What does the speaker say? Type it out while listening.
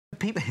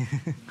people,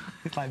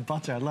 it's like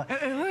butter, look.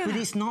 But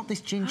it's not this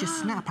ginger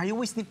snap. I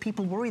always think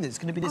people worry that it's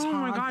going to be this hard Oh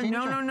my God,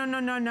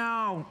 ginger.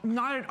 no.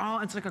 Not at all.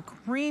 It's like a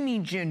creamy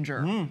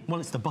ginger. Well,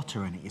 it's the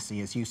butter in it, you see,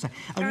 as you say.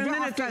 And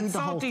then it's that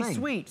salty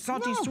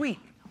sweet.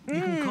 You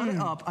can cut it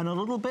up, and a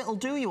little bit will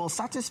do you. It'll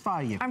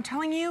satisfy you. I'm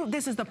telling you,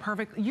 this is the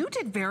perfect... You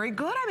did very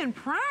good. I'm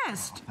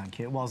impressed. Oh, thank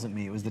you. It wasn't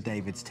me. It was the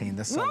David's team.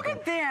 They're so Look good.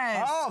 at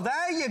this. Oh,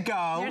 there you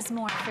go. There's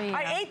more for you.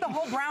 I ate the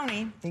whole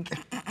brownie.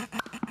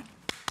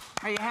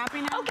 Are you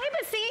happy now? Okay,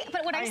 but see,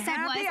 what I said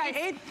was...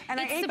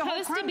 it's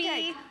supposed to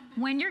be,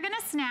 when you're going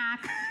to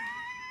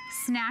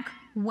snack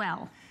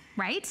well.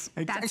 Right?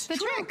 That's the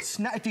trick.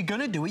 If you're going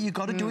to do it, you've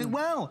got to do it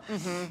well.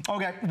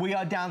 Okay, we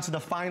are down to the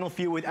final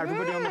few with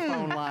everybody on the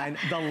phone line.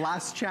 The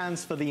last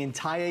chance for the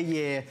entire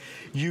year.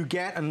 You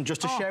get, and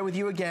just to share with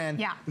you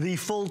again, the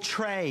full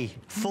tray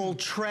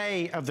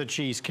of the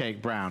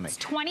cheesecake brownie. It's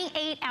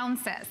 28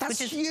 ounces.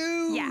 That's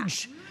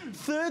huge. Yeah.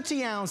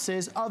 30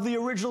 ounces of the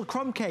original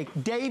crumb cake.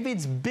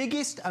 David's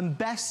biggest and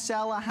best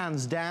seller,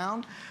 hands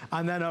down.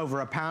 And then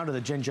over a pound of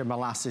the ginger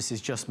molasses is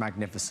just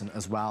magnificent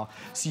as well.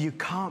 So you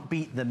can't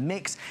beat the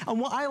mix. And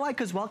what I like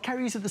as well,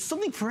 Kerry, is that there's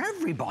something for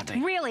everybody.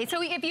 Really?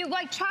 So if you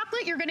like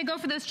chocolate, you're gonna go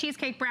for those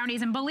cheesecake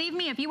brownies. And believe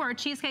me, if you are a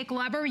cheesecake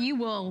lover, you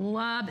will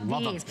love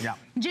these. Them. Yeah.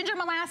 Ginger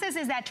molasses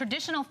is that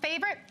traditional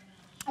favorite.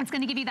 It's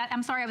gonna give you that,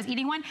 I'm sorry, I was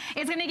eating one.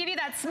 It's gonna give you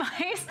that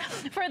spice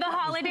for the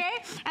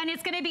holiday. And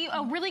it's gonna be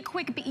a really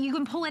quick, you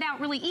can pull it out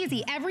really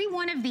easy. Every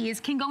one of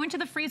these can go into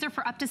the freezer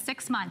for up to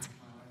 6 months.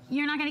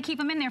 You're not gonna keep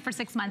them in there for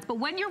 6 months, but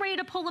when you're ready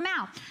to pull them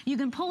out, you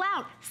can pull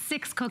out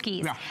 6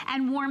 cookies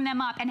and warm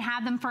them up and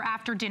have them for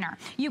after dinner.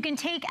 You can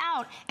take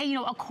out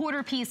a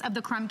quarter piece of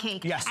the crumb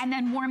cake and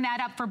then warm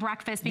that up for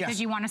breakfast because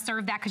you wanna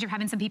serve that because you're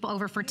having some people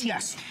over for tea.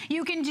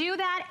 You can do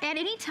that at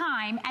any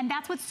time, and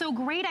that's what's so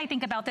great, I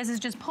think, about this is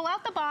just pull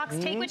out the box,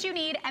 take what you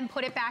need, and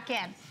put it back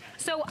in.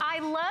 So I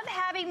love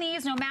having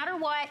these no matter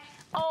what,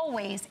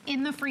 always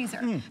in the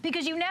freezer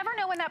because you never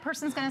know when that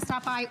person's gonna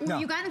stop by. Or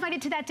you got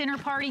invited to that dinner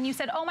party and you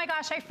said, oh my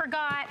gosh, I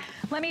forgot.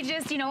 Let me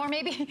just, or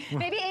maybe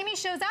Amy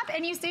shows up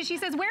and she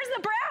says, where's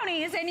the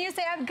brownies? And you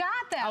say, I've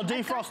got them. I'll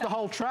defrost the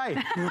whole tray.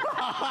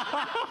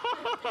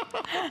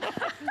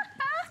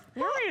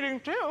 You're eating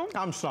too.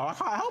 I'm sorry, I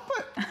can't help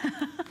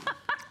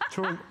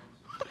it.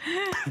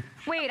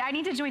 Wait, I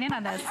need to join in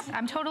on this.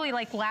 I'm totally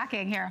like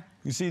lacking here.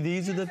 You see,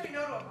 these are the...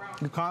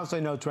 You can't say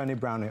no to any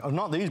brownie. Oh,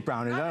 not these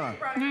brownies,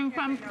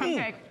 Crumb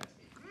cake.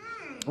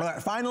 All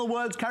right, final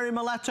words, Kerry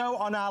Miletto,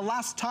 on our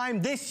last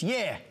time this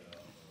year.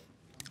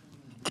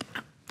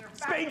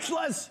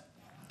 Speechless.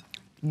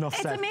 Enough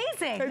said. It's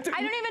amazing.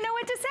 I don't even know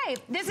what to say.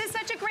 This is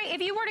such a great,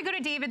 if you were to go to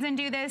David's and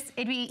do this,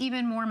 it'd be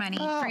even more money.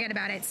 Forget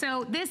about it.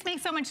 So this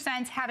makes so much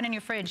sense, have it in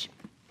your fridge.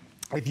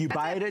 If you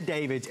buy it at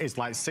David's, it's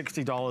like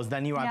 $60.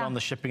 Then you add on the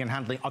shipping and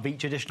handling of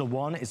each additional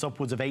one. It's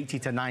upwards of 80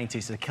 to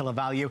 90, so killer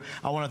value.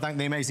 I want to thank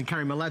the amazing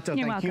Kerry Miletto.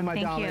 Thank you, my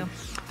darling.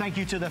 Thank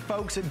you to the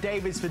folks at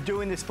David's for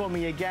doing this for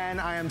me again.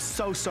 I am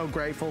so, so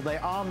grateful. They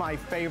are my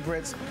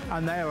favorites,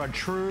 and they are a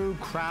true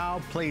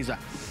crowd pleaser.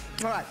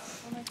 All right.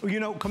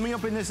 Coming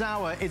up in this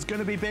hour, it's going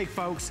to be big,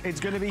 folks. It's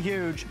going to be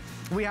huge.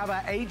 We have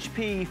our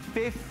HP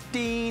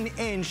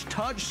 15-inch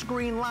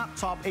touchscreen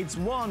laptop. It's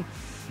one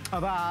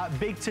of our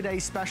big today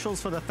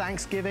specials for the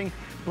Thanksgiving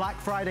Black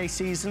Friday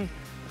season.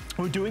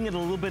 We're doing it a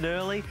little bit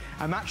early.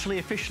 I'm actually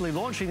officially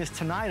launching this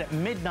tonight at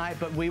midnight,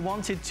 but we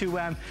wanted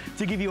to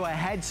give you a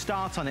head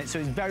start on it, so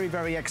it's very,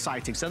 very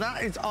exciting. So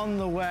that is on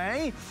the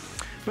way.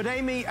 But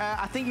Amy,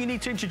 I think you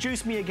need to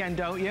introduce me again,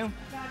 don't you?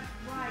 That's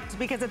right,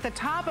 because at the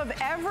top of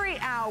every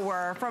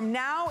hour, from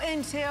now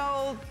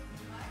until,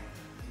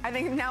 I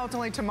think now it's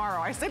only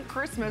tomorrow. I said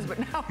Christmas, but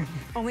now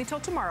only till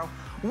tomorrow.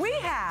 We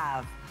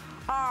have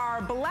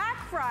our Black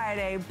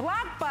Friday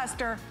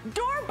Blockbuster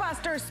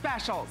Doorbuster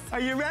specials. Are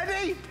you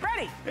ready?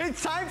 Ready.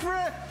 It's time for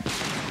a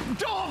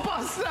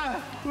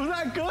Doorbuster. Was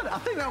that good? I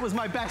think that was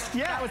my best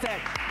yet. That was it.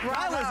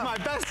 Bravo. That was my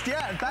best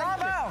yet.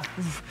 Thank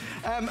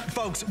you.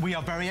 Folks, we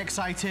are very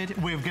excited.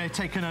 We've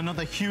taken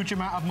another huge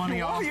amount of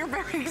money off. Oh, you're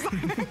very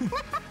excited.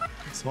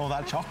 It's all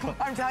that chocolate.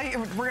 I'm telling you,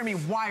 we're gonna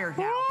be wired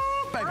now.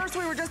 First,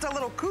 we were just a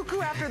little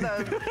cuckoo after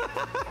the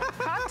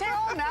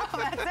cocktail. Now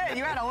that's it.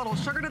 You add a little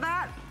sugar to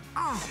that.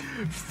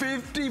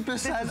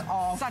 50%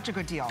 off. Such a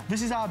good deal.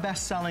 This is our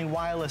best-selling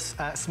wireless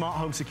smart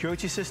home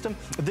security system.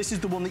 This is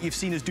the one that you've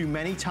seen us do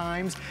many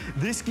times.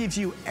 This gives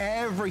you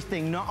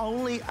everything, not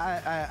only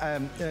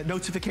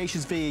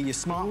notifications via your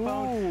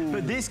smartphone,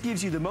 but this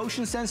gives you the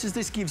motion sensors,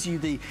 this gives you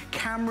the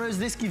cameras,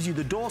 this gives you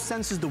the door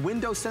sensors, the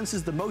window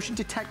sensors, the motion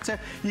detector.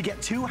 You get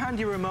 2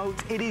 handy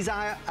remotes. It is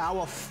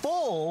our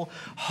full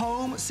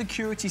home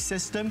security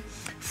system,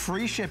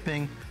 free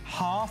shipping,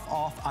 half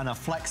off, and a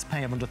flex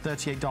pay of under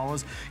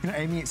 $38.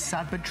 Amy, it's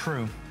sad but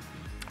true.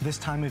 this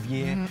time of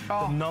year,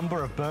 the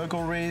number of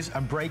burglaries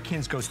and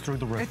break-ins goes through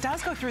the roof. It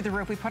does go through the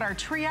roof. We put our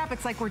tree up.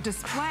 It's like we're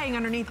displaying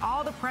underneath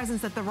all the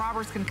presents that the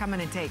robbers can come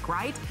in and take,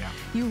 right? Yeah.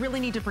 You really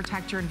need to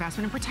protect your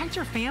investment and protect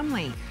your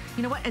family.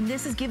 You know what? And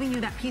this is giving you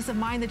that peace of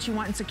mind that you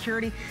want in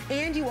security.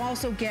 And you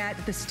also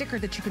get the sticker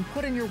that you can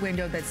put in your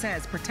window that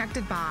says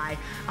protected by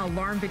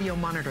alarm video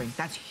monitoring.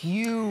 That's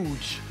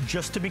huge.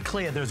 Just to be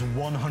clear, there's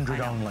 100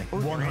 only.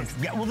 100.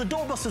 Yeah, well, the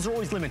doorbusters are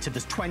always limited.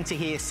 There's 20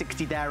 here,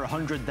 60 there,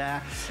 100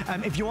 there.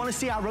 If you want to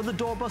see our other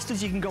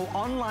doorbusters, you can go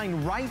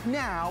online right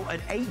now at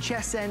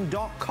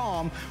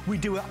hsn.com. We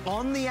do it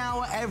on the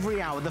hour,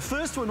 every hour. The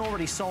first one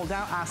already sold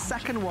out. Our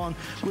second one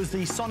was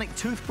the Sonic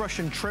toothbrush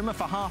and trimmer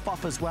for half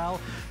off as well.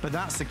 But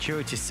that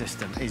security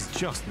system is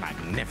just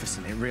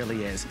magnificent. It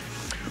really is.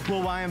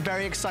 Well, I am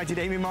very excited.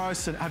 Amy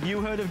Morrison, have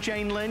you heard of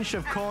Jane Lynch?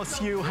 Of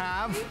course you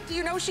have. Do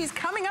you know she's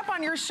coming up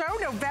on your show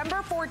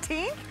November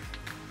 14th?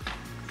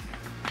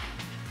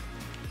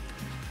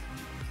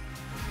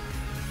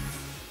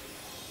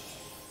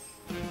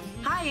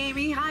 Hi,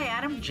 Amy. Hi,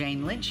 Adam.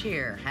 Jane Lynch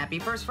here. Happy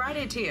First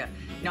Friday to you.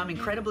 Now, I'm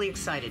incredibly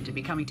excited to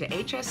be coming to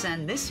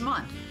HSN this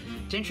month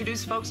to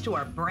introduce folks to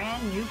our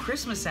brand new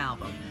Christmas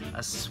album,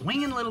 A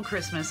Swingin' Little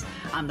Christmas,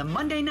 on the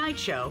Monday Night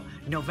Show,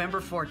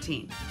 November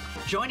 14th.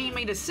 Joining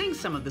me to sing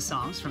some of the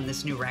songs from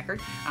this new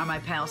record are my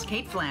pals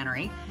Kate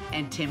Flannery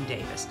and Tim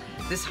Davis.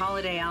 This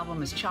holiday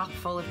album is chock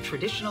full of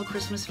traditional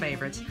Christmas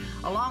favorites,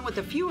 along with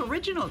a few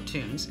original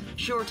tunes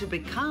sure to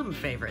become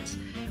favorites.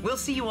 We'll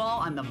see you all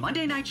on the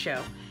Monday Night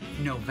Show,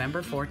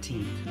 November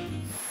 14th.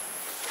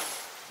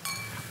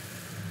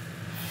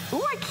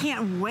 Ooh, I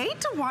can't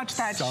wait to watch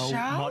that show. So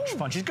much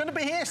fun. She's going to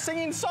be here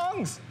singing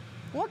songs.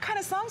 What kind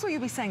of songs will you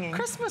be singing?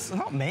 Christmas,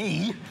 not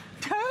me.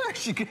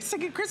 She's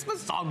singing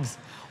Christmas songs.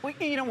 Well,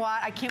 you know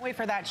what? I can't wait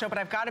for that show, but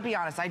I've got to be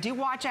honest. I do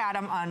watch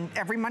Adam on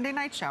every Monday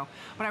night show,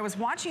 but I was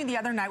watching the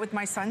other night with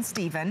my son,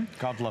 Steven.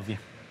 God love you.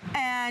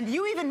 And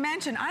you even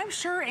mentioned, I'm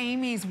sure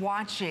Amy's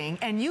watching,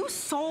 and you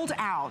sold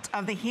out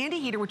of the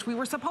handy heater, which we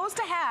were supposed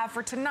to have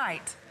for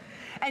tonight.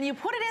 And you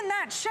put it in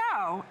that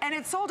show, and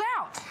it sold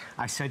out.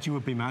 I said you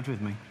would be mad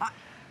with me.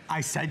 I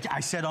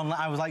said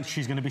online, I was like,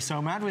 she's going to be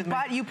so mad with me.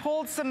 But you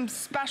pulled some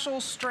special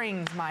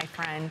strings, my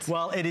friend.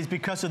 Well, it is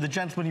because of the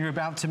gentleman you're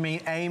about to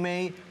meet,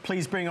 Amy.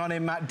 Please bring on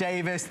in Matt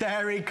Davis.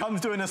 There he comes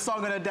doing a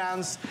song and a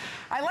dance.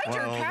 I liked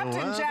your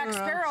Captain Jack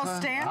Sparrow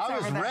stance. I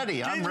was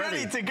ready. I'm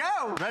ready to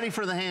go. Ready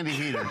for the handy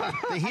heater.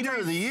 The heater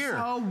of the year.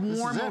 So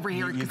warm over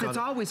here because it's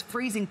always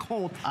freezing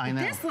cold. I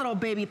know. This little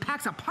baby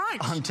packs a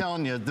punch. I'm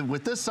telling you,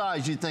 with this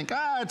size, you'd think,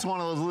 it's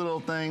one of those little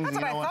things. That's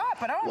what I thought,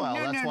 but well,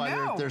 that's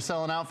why they're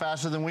selling out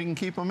faster than we can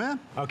keep them in.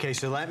 Okay,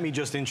 so let me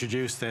just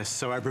introduce this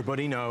so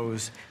everybody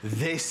knows.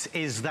 This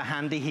is the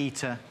handy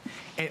heater.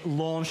 It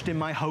launched in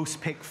my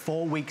host pick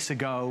 4 weeks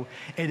ago.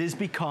 It has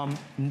become,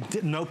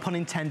 no pun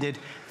intended,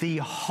 the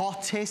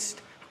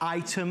hottest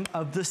item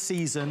of the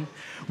season.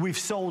 We've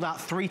sold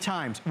out 3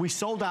 times. We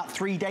sold out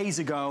 3 days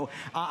ago,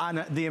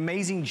 and the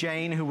amazing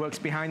Jane, who works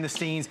behind the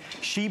scenes,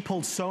 she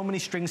pulled so many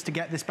strings to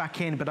get this back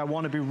in, but I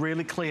want to be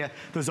really clear,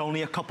 there's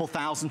only a couple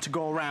thousand to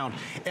go around.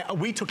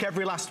 We took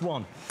every last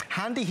one.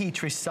 Handy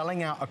heater is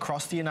selling out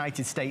across the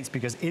United States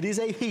because it is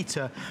a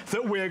heater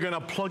that we're going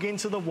to plug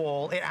into the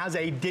wall. It has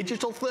a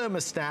digital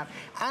thermostat,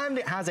 and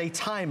it has a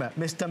timer.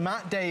 Mr.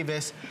 Matt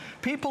Davis,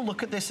 people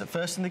look at this at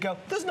first and they go,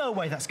 there's no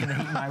way that's going to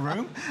heat my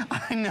room.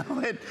 I know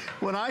it.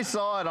 When I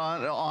saw it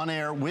on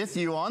air with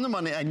you on the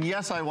Monday, and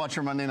yes, I watch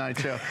your Monday night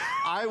show,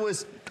 I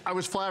was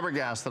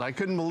flabbergasted. I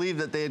couldn't believe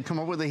that they had come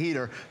up with a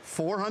heater,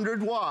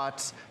 400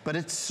 watts, but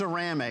it's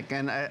ceramic.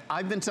 And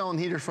I've been selling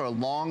heaters for a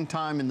long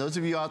time, and those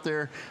of you out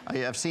there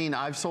have seen,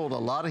 I've sold a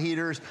lot of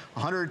heaters,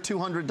 $100,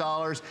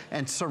 $200,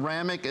 and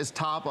ceramic is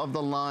top of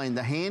the line.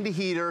 The handy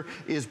heater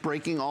is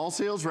breaking all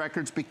sales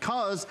records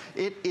because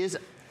it is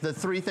the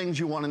 3 things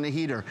you want in a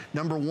heater.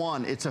 Number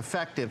 1, it's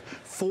effective.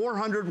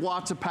 400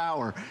 watts of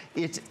power.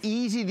 It's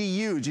easy to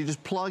use. You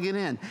just plug it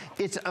in.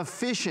 It's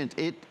efficient.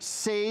 It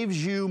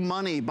saves you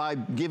money by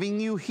giving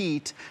you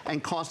heat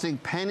and costing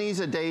pennies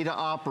a day to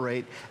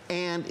operate.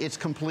 And it's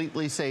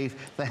completely safe.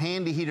 The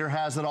handy heater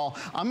has it all.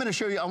 I'm going to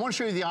show you, I want to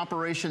show you the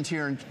operations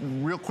here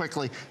real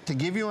quickly to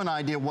give you an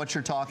idea of what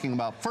you're talking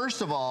about.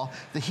 First of all,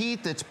 the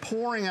heat that's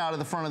pouring out of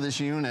the front of this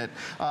unit.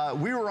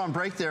 We were on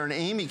break there and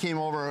Amy came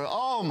over.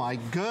 Oh my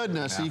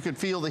goodness. You could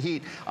feel the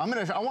heat. I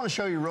want to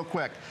show you real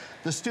quick.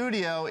 The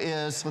studio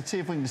is, let's see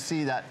if we can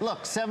see that.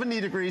 Look, 70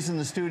 degrees in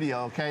the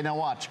studio, okay? Now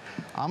watch.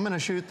 I'm going to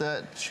shoot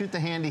the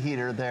handy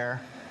heater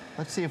there.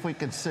 Let's see if we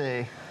can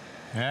see.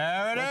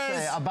 There it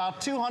is.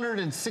 About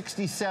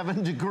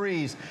 267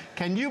 degrees.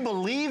 Can you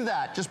believe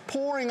that? Just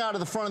pouring out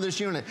of the front of this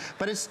unit.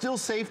 But it's still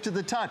safe to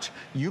the touch.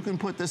 You can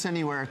put this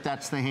anywhere.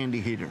 That's the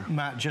handy heater.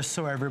 Matt, just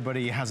so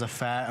everybody has a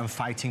fair and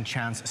fighting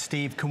chance,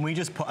 Steve, can we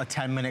just put a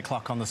 10-minute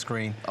clock on the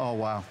screen? Oh,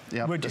 wow.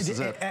 Yep, this is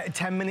it.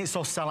 10 minutes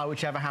or sell out,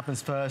 whichever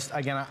happens first.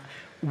 Again,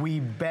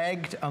 We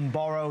begged and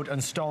borrowed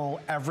and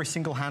stole every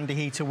single handy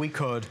heater we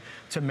could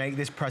to make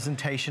this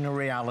presentation a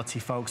reality,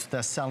 folks.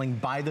 They're selling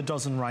by the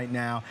dozen right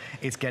now.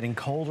 It's getting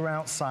colder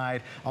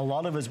outside. A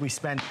lot of us, we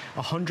spend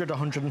 $100,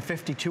 $150,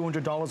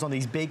 $200 on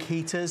these big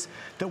heaters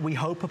that we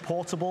hope are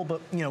portable,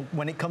 but you know,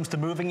 when it comes to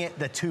moving it,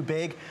 they're too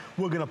big.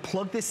 We're gonna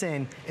plug this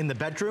in the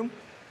bedroom.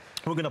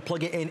 We're gonna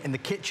plug it in the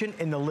kitchen,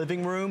 in the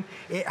living room.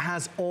 It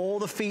has all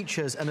the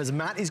features, and as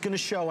Matt is gonna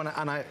show, and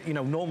I, you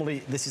know,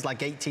 normally this is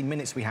like 18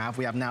 minutes we have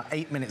now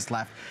 8 minutes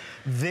left.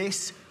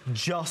 This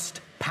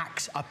just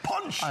packs a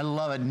punch. I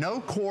love it. No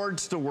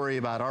cords to worry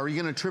about. Are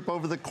you gonna trip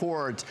over the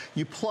cords?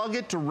 You plug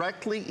it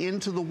directly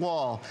into the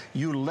wall.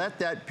 You let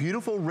that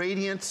beautiful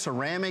radiant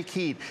ceramic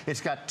heat.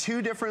 It's got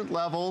 2 different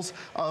levels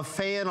of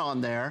fan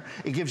on there.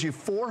 It gives you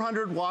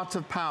 400 watts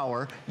of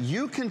power.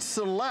 You can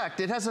select,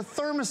 it has a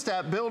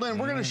thermostat built in.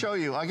 We're gonna show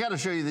you, I gotta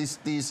show you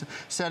these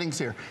settings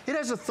here. It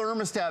has a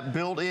thermostat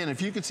built in.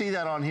 If you can see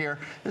that on here,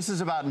 this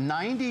is about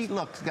 90,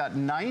 look, it's got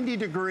 90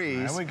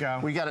 degrees. There we go.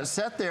 We got it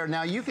set there.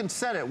 Now you can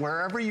set it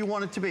wherever you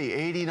want it to be,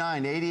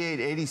 89, 88,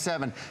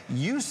 87.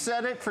 You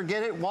set it,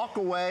 forget it, walk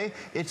away.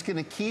 It's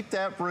gonna keep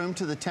that room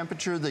to the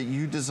temperature that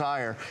you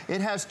desire.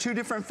 It has 2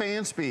 different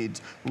fan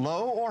speeds,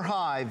 low or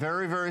high,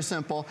 very, very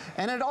simple.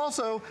 And it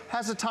also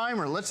has a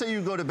timer. Let's say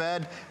you go to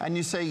bed and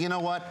you say, you know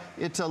what,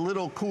 it's a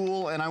little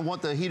cool and I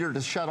want the heater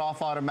to shut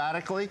off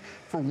automatically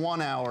for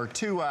 1 hour,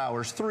 2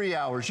 hours, 3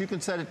 hours. You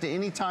can set it to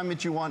any time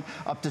that you want,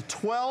 up to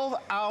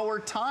 12-hour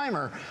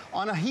timer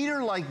on a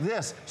heater like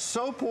this.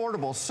 So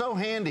portable, so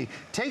handy.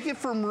 Take it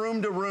from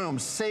room to room,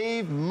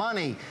 save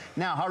money.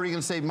 Now, how are you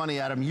gonna save money,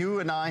 Adam?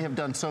 You and I have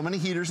done so many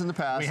heaters in the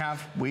past. We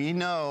have. We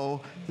know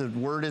the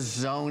word is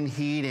zone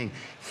heating.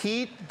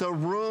 Heat the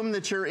room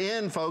that you're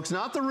in, folks,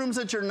 not the rooms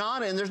that you're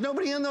not in. There's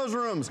nobody in those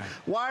rooms.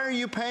 Why are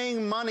you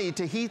paying money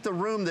to heat the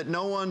room that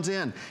no one's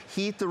in?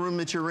 Heat the room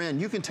that you're in.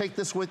 You can take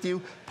this with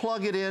you,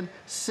 plug it in,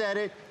 set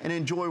it, and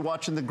enjoy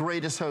watching the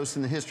greatest host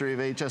in the history of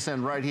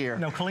HSN right here.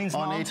 No, Colleen's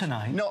not on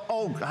tonight. No,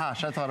 oh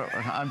gosh, I thought,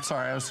 I'm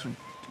sorry, I was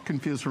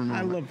confused for a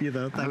moment. I love you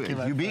though, thank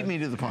you. You beat me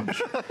to the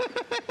punch.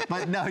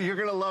 But no, you're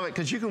gonna love it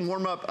because you can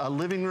warm up a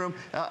living room,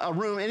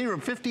 any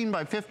room, 15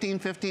 by 15,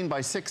 15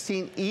 by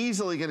 16,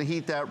 easily gonna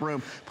heat that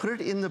room. Put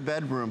it in the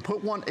bedroom.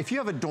 Put one, if you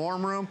have a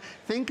dorm room,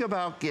 think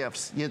about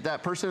gifts.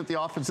 That person at the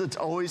office that's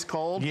always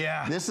cold,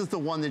 yeah. This is the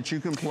one that you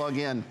can plug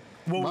in.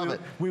 Well,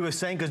 we were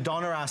saying, because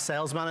Donna, our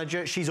sales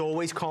manager, she's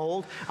always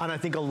cold, and I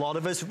think a lot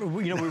of us,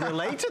 you know, we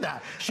relate to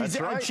that. That's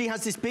right. And she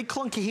has this big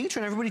clunky heater,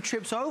 and everybody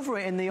trips over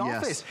it in the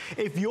office.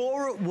 If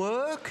you're at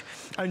work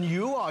and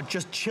you are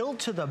just chilled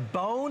to the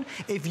bone,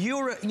 if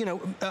you're, you know,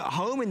 at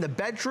home in the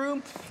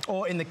bedroom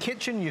or in the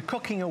kitchen, you're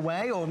cooking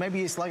away, or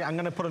maybe it's like, I'm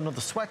going to put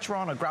another sweater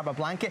on or grab a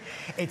blanket.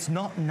 It's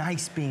not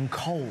nice being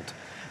cold.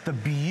 The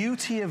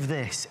beauty of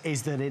this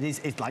is that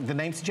it's like the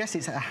name suggests,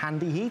 it's a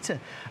handy heater.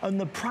 And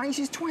the price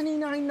is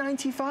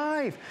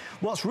 $29.95.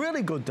 What's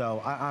really good though,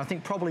 I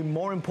think probably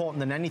more important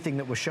than anything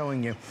that we're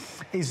showing you,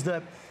 is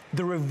that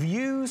the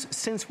reviews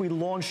since we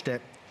launched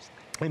it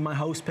in my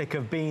host pick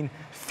have been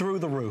through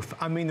the roof.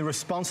 I mean, the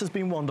response has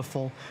been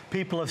wonderful.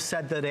 People have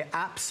said that it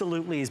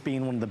absolutely has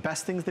been one of the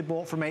best things they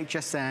bought from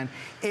HSN.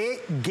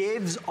 It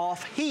gives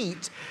off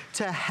heat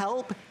to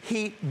help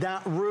heat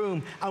that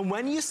room. And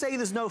when you say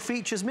there's no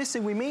features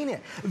missing, we mean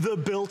it. The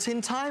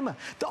built-in timer.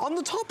 On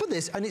the top of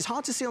this, and it's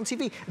hard to see on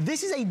TV,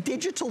 this is a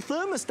digital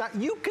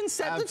thermostat. You can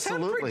set the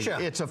temperature.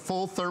 It's a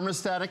full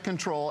thermostatic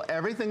control,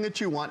 everything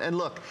that you want. And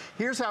look,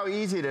 here's how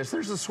easy it is.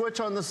 There's a switch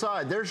on the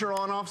side. There's your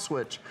on-off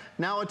switch.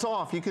 Now it's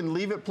off. You can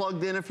leave it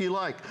plugged in if you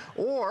like.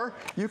 Or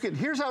you can,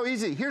 here's how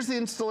easy. Here's the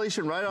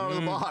installation right out of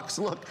the box.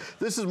 Look,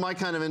 this is my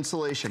kind of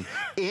installation.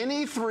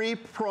 Any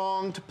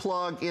 3-pronged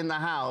plug in the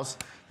house,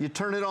 you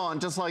turn it on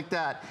just like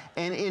that,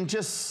 and in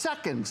just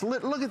seconds,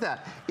 look at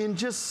that. In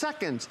just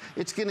seconds,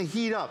 it's gonna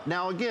heat up.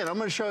 Now again, I'm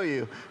gonna show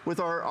you with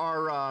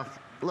our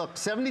look,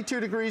 72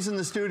 degrees in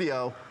the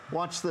studio.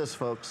 Watch this,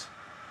 folks.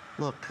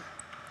 Look.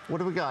 What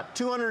do we got?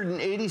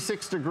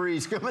 286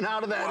 degrees coming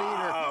out of that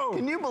heater.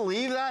 Can you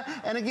believe that?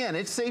 And again,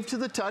 it's safe to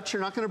the touch.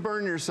 You're not going to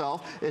burn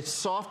yourself. It's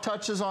soft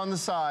touches on the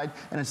side,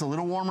 and it's a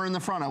little warmer in the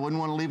front. I wouldn't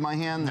want to leave my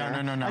hand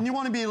there. No. And you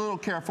want to be a little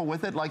careful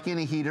with it, like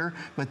any heater,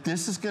 but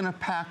this is going to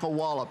pack a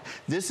wallop.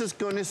 This is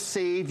going to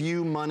save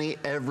you money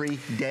every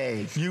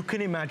day. You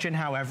can imagine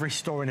how every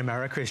store in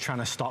America is trying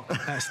to stock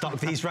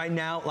these right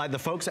now. Like the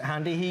folks at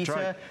Handy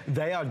Heater,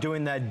 they are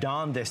doing their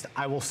darndest.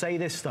 I will say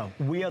this, though.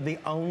 We are the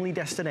only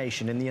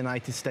destination in the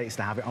United States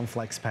to have it on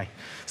FlexPay.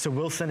 So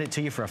we'll send it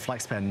to you for a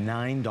FlexPay of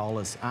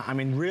 $9. I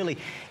mean, really,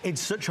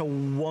 it's such a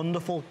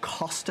wonderful,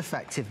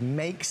 cost-effective,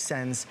 makes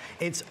sense.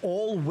 It's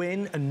all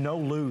win and no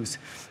lose.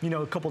 You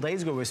know, a couple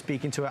days ago, we were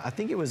speaking to, I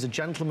think it was a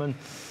gentleman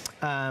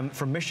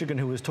from Michigan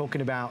who was talking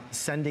about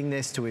sending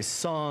this to his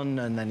son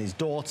and then his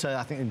daughter.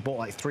 I think they bought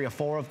like 3 or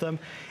 4 of them.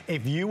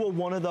 If you were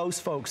one of those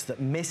folks that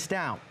missed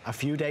out a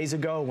few days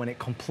ago when it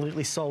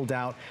completely sold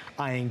out,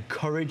 I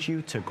encourage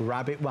you to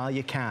grab it while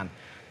you can.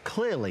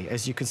 Clearly,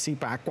 as you can see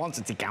by our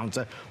quantity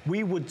counter,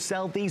 we would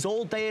sell these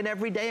all day and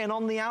every day and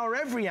on the hour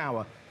every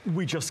hour.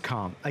 We just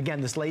can't.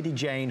 Again, this lady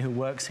Jane who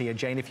works here,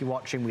 Jane, if you're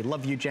watching, we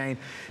love you, Jane.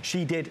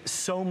 She did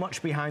so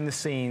much behind the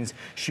scenes.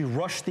 She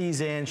rushed these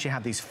in. She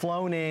had these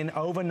flown in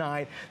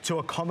overnight to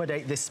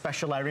accommodate this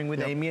special airing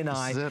with Amy and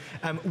I.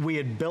 We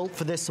had built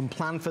for this and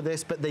planned for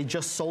this, but they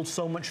just sold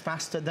so much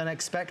faster than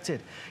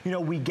expected. You know,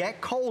 we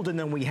get cold and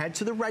then we head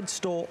to the red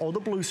store or the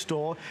blue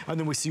store, and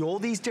then we see all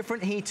these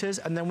different heaters,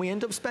 and then we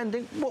end up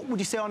spending, what would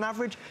you say on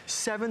average,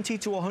 $70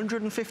 to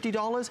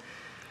 $150?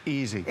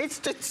 Easy.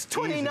 It's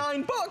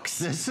 29 bucks.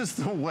 This is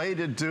the way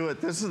to do it.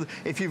 This is,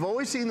 if you've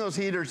always seen those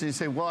heaters and you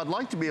say, well, I'd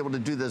like to be able to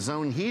do the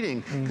zone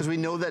heating because we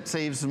know that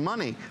saves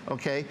money,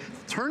 okay?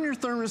 Turn your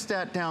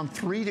thermostat down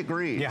 3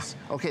 degrees.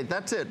 Yeah. Okay,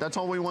 that's it. That's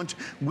all we want.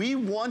 We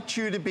want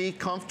you to be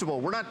comfortable.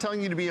 We're not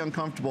telling you to be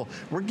uncomfortable.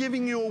 We're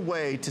giving you a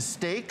way to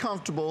stay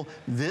comfortable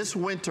this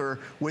winter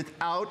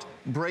without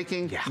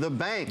breaking the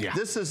bank.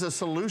 This is a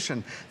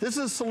solution. This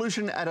is a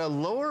solution at a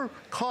lower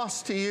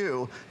cost to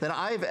you than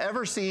I've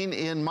ever seen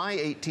in my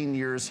 18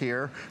 years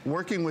here,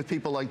 working with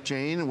people like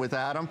Jane and with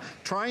Adam,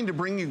 trying to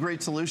bring you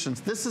great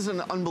solutions. This is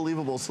an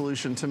unbelievable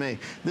solution to me.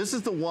 This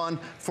is the one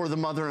for the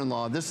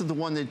mother-in-law. This is the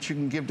one that you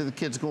can give to the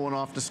kids going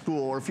off to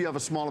school, or if you have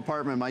a small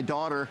apartment. My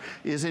daughter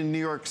is in New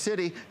York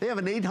City. They have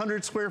an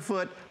 800 square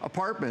foot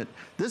apartment.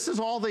 This is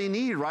all they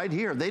need right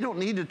here. They don't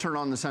need to turn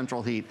on the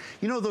central heat.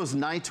 You know those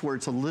nights where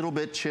it's a little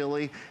bit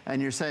chilly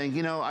and you're saying,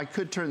 you know, I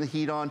could turn the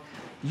heat on?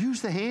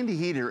 Use the handy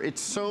heater. It's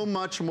so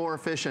much more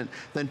efficient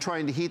than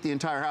trying to heat the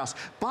entire house.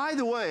 By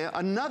the way,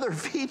 another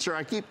feature,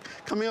 I keep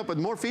coming up with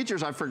more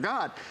features I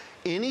forgot.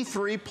 Any see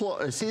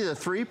the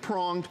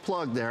 3-pronged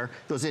plug there,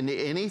 goes into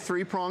any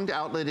 3-pronged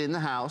outlet in the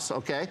house,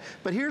 okay?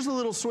 But here's a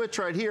little switch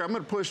right here. I'm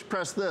gonna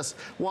press this,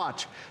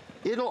 watch.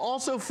 It'll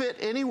also fit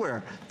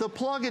anywhere. The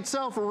plug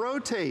itself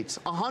rotates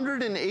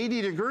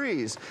 180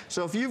 degrees.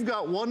 So if you've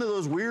got one of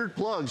those weird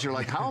plugs, you're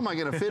like, how am I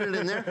gonna fit it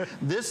in there?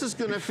 This is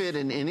gonna fit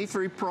in any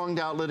 3-pronged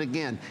outlet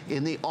again,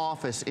 in the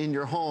office, in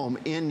your home,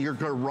 in your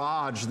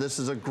garage. This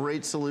is a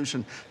great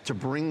solution to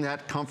bring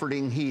that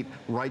comforting heat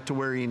right to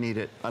where you need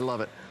it. I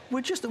love it.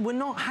 We're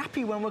not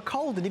happy when we're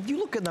cold. And if you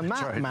look at the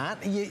map, right.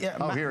 Matt,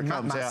 here it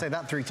comes, say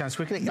that 3 times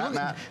quickly.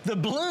 Matt. The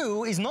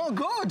blue is not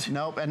good.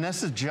 Nope, and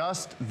this is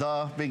just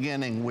the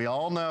beginning. We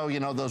all know, you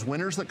know, those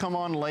winters that come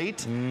on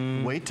late,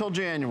 wait till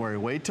January,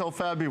 wait till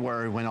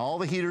February when all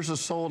the heaters are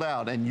sold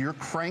out and you're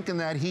cranking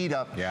that heat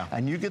up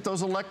and you get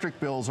those electric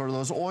bills or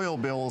those oil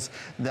bills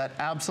that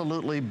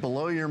absolutely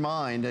blow your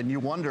mind and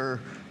you wonder,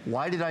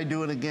 why did I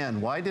do it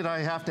again? Why did I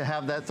have to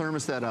have that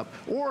thermostat up?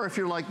 Or if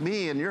you're like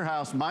me in your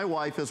house, my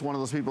wife is one of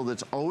those people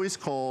that's always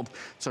cold,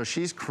 so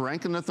she's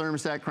cranking the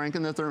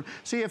thermostat,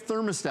 so you have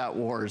thermostat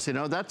wars. You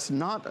know, that's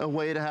not a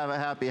way to have a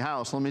happy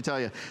house, let me tell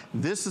you.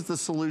 This is the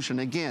solution.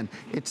 Again,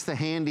 it's the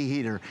handy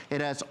heater.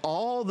 It has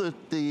all the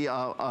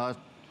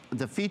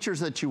features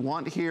that you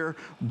want here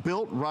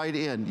built right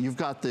in. You've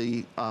got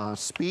the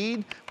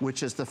speed,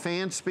 which is the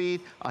fan speed,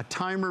 a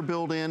timer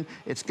built in.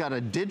 It's got a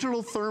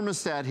digital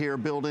thermostat here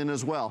built in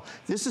as well.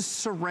 This is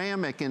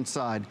ceramic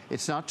inside.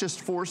 It's not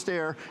just forced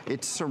air,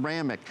 it's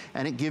ceramic.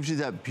 And it gives you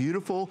that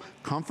beautiful,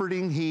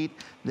 comforting heat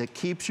that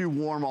keeps you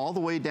warm all the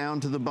way down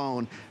to the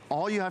bone.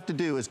 All you have to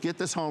do is get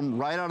this home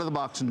right out of the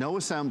box, no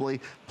assembly,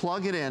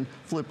 plug it in,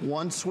 flip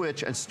one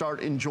switch, and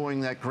start enjoying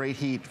that great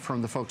heat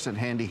from the folks at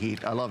Handy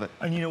Heat. I love it.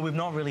 And you know, we've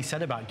not really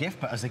said about gift,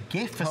 but as a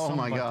gift for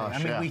somebody. Oh my gosh,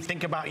 I mean, we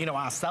think about, you know,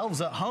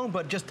 ourselves at home,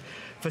 but just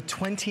for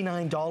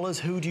 $29,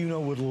 who do you know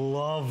would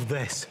love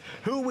this?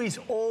 Who is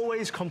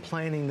always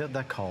complaining that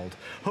they're cold?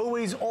 Who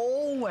is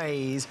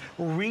always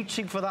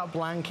reaching for that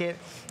blanket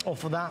or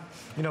for that,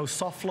 you know,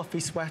 soft, fluffy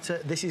sweater?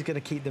 This is gonna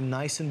keep them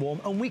nice and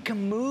warm, and we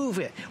can move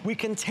it. We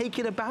can take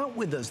it about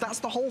with us. That's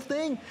the whole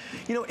thing.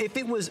 You know, if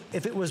it was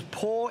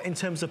poor in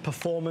terms of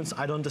performance,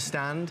 I'd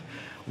understand.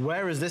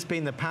 Whereas this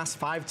being the past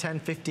 5, 10,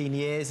 15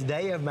 years,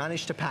 they have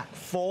managed to pack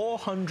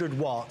 400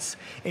 watts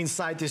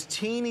inside this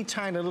teeny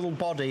tiny little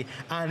body,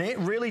 and it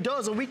really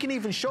does. And we can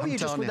even show you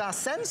just with our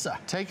sensor.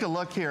 Take a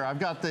look here. I've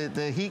got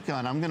the heat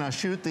gun. I'm gonna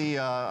shoot the,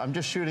 I'm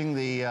just shooting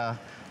the,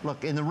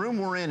 look, in the room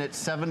we're in, it's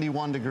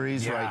 71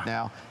 degrees right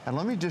now. And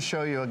let me just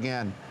show you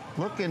again.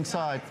 Look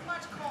inside.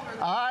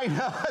 I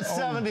know, it's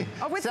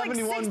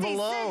 71 like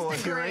below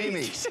if you're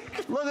Amy.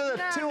 Look at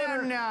that, No.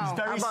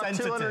 Very How about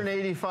sensitive.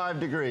 285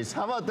 degrees?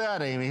 How about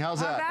that, Amy? How's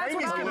that?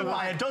 Amy's gonna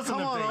buy a dozen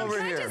Come of on these. over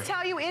Can here. I just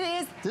tell you, it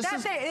is.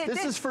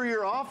 This is for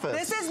your office.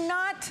 This is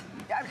not.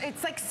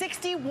 It's like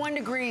 61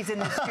 degrees in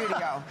the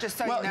studio. Just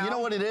so you know. Well, you know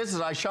what it is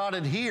I shot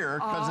it here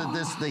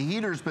because the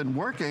heater's been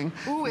working.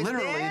 Ooh, is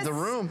literally this? the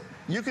room.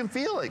 You can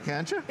feel it,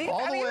 can't you?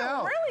 All the way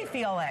out. I really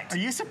feel it. Are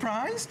you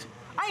surprised?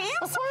 I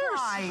am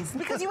surprised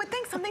because you would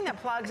think something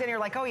that plugs in, you're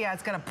like, oh yeah,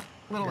 it's gonna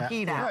little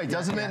heat out. Right?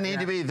 Doesn't it need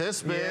to be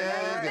this big?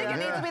 I don't think it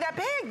needs to be that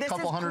big. This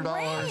Couple is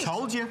 $100. great.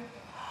 Told you.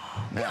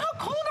 Look how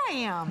cold I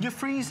am. You're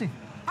freezing.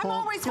 I'm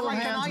always cool like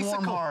an hands, warm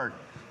icicle. heart.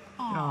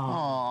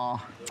 Oh,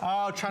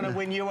 trying to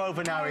win you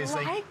over now, is he?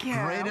 I like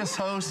it. Greatest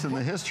host in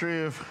the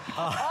history of.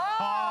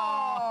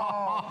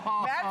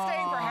 Oh, Matt's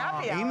staying for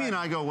happy hour. Amy and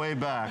I go way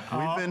back.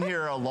 We've been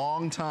here a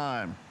long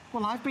time.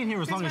 Well, I've been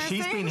here as long as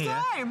she's been here.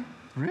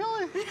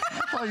 Really?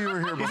 I thought you were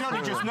here before. He's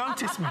only just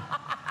noticed me.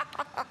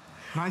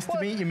 Nice to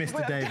meet you,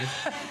 Mr. David.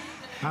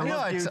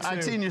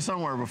 I'd seen you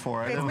somewhere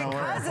before. I didn't know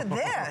where. Because of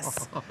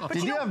this.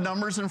 Did you have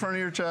numbers in front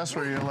of your chest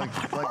where you're like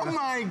oh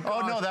my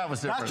God. Oh, no, that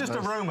was different. That's just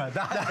a rumor.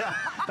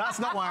 That's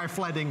not why I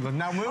fled England.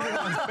 Now, moving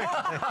on.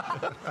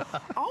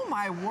 Oh,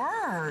 my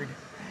word.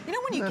 You know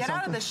when you get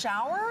out of the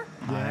shower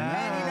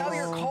and you know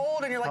you're cold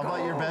and you're like, how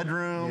about your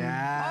bedroom?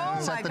 Yeah.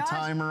 Oh, set the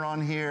timer on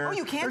here. Oh,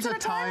 you can't There's set a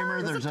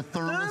timer. There's a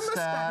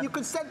thermostat. You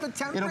can set the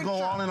temperature. It'll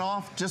go on and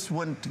off just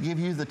to give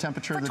you the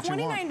temperature that you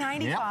want. For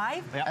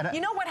 $29.95? Yep.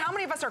 You know what? How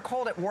many of us are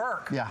cold at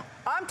work? Yeah.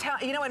 I'm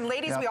telling you know, and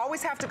ladies, we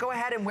always have to go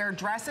ahead and wear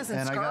dresses and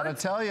skirts. And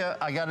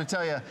I gotta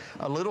tell you,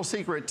 a little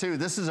secret too.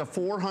 This is a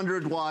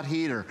 400-watt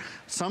heater.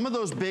 Some of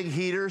those big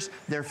heaters,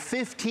 they're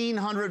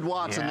 1,500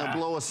 watts and they'll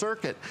blow a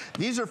circuit.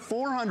 These are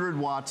 400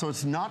 watts, so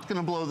it's not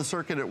gonna blow the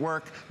circuit at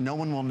work. No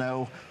one will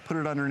know. Put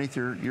it underneath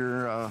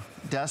your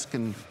desk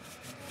and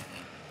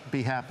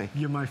be happy.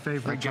 You're my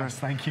favorite guest.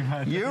 Thank you,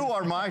 man. You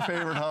are my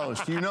favorite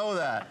host. You know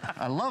that.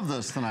 I love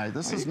this tonight.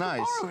 This is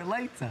nice. Borrow it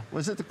later.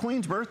 Was it the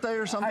Queen's birthday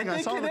or something?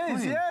 I think it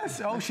is,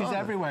 yes. Oh, she's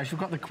everywhere. She's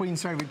got the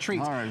Queen's favorite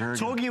treats. All right, very good.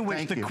 Talking of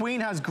which, the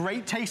Queen has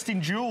great taste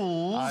in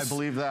jewels. I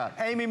believe that.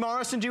 Amy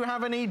Morrison, do you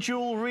have any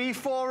jewelry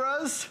for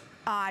us?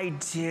 I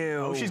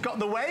do. Oh, she's got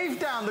the wave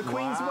down, the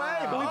Queen's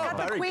wave. We've got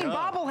the Queen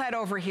bobblehead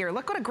over here.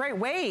 Look what a great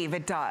wave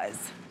it does.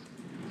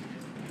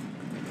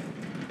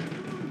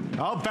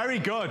 Oh, very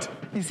good.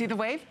 You see the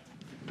wave?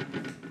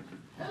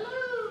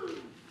 Hello.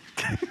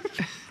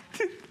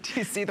 Do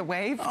you see the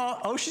wave?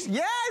 Oh,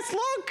 yes,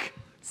 look.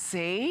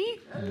 See?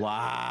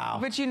 Wow.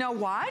 But you know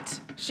what?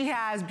 She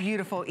has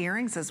beautiful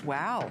earrings as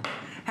well.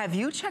 Have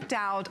you checked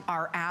out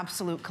our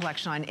Absolute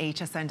collection on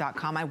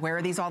hsn.com? I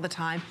wear these all the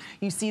time.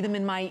 You see them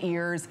in my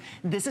ears.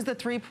 This is the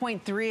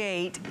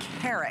 3.38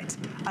 carat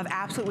of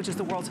Absolute, which is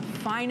the world's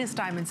finest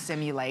diamond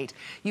simulate.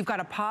 You've got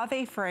a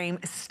pave frame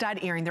stud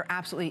earring. They're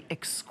absolutely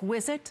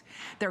exquisite.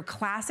 They're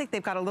classic.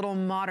 They've got a little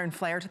modern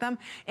flair to them.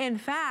 In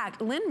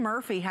fact, Lynn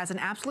Murphy has an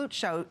Absolute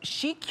show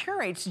she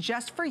curates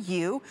just for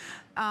you.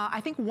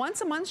 I think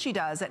once a month she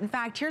does it. In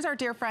fact, here's our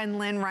dear friend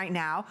Lynn right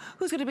now,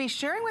 who's going to be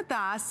sharing with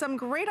us some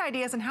great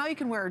ideas on how you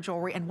can wear her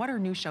jewelry and what her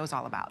new show's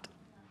all about.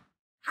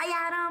 Hi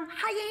Adam,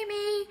 hi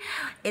Amy.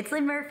 It's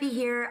Lynn Murphy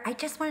here. I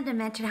just wanted to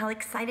mention how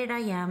excited I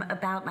am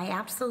about my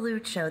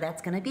Absolute show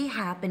that's going to be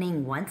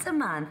happening once a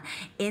month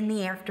in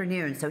the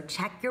afternoon. So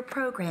check your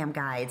program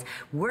guides,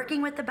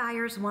 working with the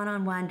buyers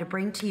one-on-one to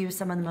bring to you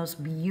some of the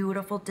most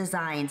beautiful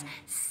designs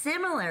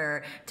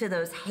similar to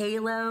those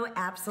halo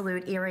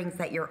Absolute earrings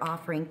that you're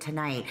offering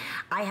tonight.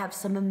 I have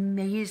some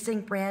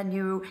amazing brand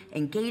new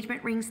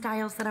engagement ring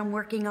styles that I'm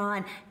working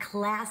on,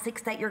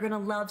 classics that you're going to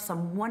love,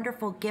 some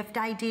wonderful gift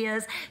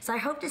ideas. So I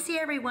hope to see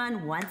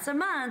everyone once a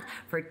month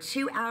for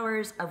 2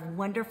 hours of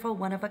wonderful,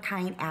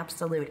 one-of-a-kind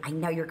Absolute. I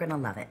know you're going to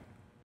love it.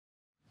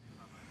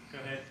 Go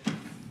ahead.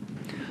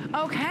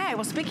 Okay,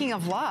 well, speaking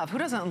of love, who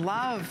doesn't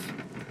love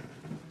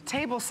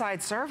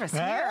tableside service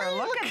here? Hey,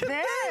 look at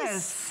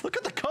this. Look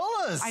at the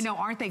colors. I know,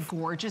 aren't they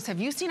gorgeous?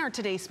 Have you seen our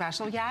Today's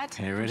Special yet?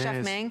 Here it is.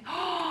 Chef Ming.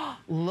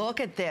 Look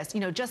at this.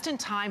 You know, just in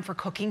time for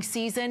cooking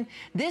season.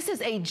 This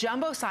is a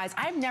jumbo size.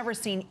 I've never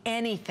seen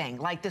anything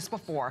like this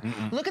before.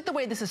 Look at the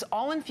way this is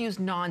all infused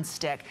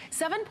non-stick.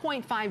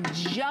 7.5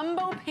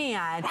 jumbo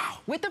pan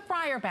with the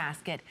fryer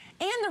basket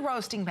and the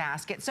roasting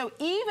basket. So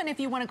even if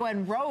you want to go ahead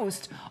and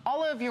roast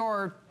all of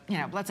your, you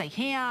know, let's say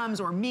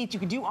hams or meats, you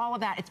can do all of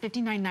that. It's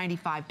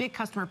 $59.95. Big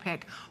customer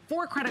pick,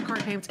 4 credit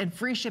card payments, and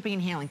free shipping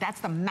and handling. That's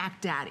the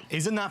Mac Daddy.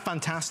 Isn't that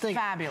fantastic?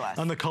 Fabulous.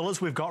 And the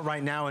colors we've got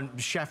right now, and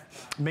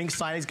Chef Ming's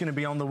side is going to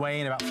be on the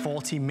way in about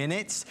 40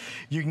 minutes.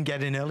 You can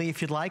get in early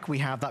if you'd like. We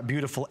have that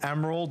beautiful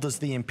emerald. There's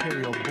the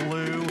imperial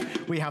blue.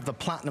 We have the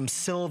platinum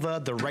silver,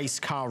 the race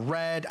car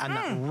red, and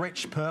that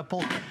rich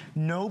purple.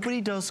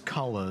 Nobody does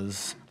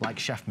colors like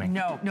Chef Ming.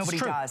 No, nobody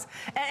does.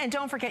 And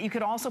don't forget, you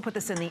could also put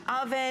this in the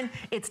oven.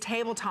 It's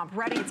tabletop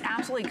ready. It's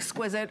absolutely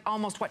exquisite.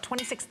 Almost, what,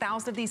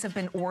 26,000 of these have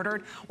been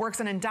ordered.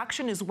 Works on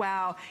induction as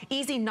well.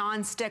 Easy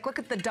non-stick. Look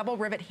at the double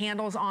rivet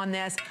handles on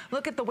this.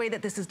 Look at the way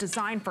that this is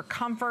designed for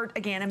comfort.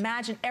 Again,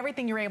 imagine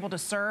everything you're able to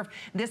serve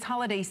this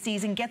holiday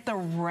season. Get the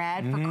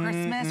red for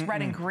Christmas,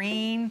 red and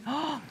green.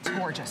 Oh, it's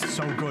gorgeous.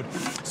 So good.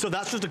 So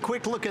that's just a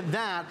quick look at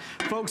that.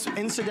 Folks,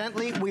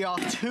 incidentally, we are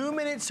 2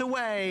 minutes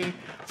away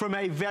from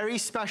a very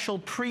special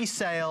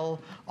pre-sale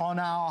on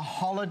our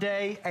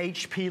holiday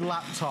HP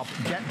laptop.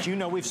 Do you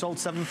know we've sold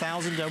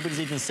 7,000? Nobody's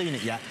even seen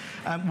it yet.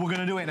 We're going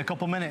to do it in a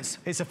couple minutes.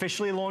 It's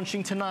officially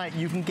launching tonight.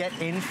 You can get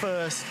in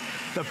first.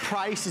 The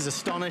price is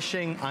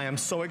astonishing. I am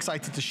so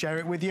excited to share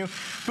it with you.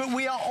 But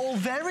we are all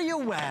very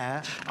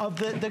aware of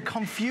the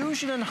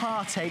confusion and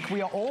heartache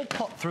we are all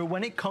put through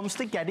when it comes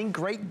to getting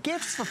great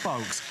gifts for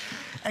folks.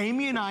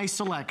 Amy and I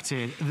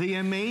selected the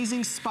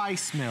amazing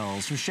spice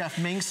mills from Chef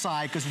Ming's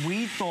side because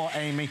we thought,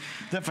 Amy,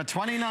 that for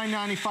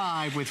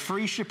 $29.95 with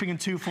free shipping and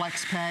 2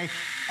 flex pay,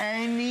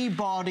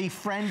 anybody,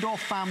 friend or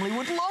family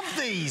would love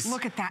these.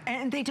 Look at that.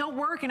 And they don't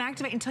work and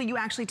activate until you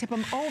actually tip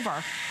them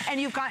over.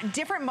 And you've got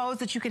different modes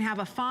that you can have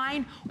a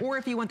fine, or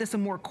if you want this a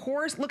more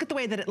coarse, look at the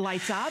way that it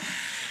lights up.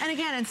 And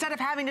again, instead of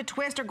having to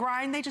twist or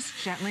grind, they just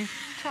gently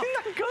tilt.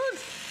 Isn't that good?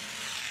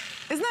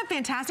 Isn't that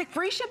fantastic?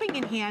 Free shipping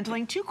and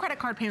handling, 2 credit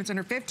card payments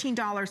under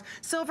 $15,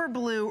 silver,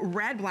 blue,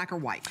 red, black, or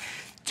white.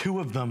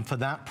 2 of them for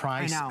that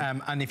price. I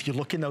know. And if you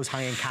look in those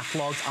high-end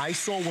catalogs, I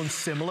saw one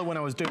similar when I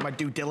was doing my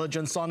due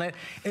diligence on it.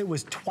 It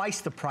was twice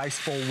the price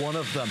for one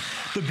of them.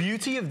 The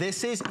beauty of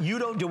this is you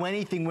don't do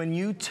anything. When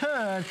you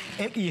turn,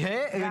 you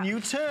hear? Yeah. When you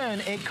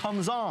turn, it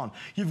comes on.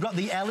 You've got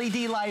the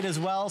LED light as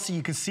well, so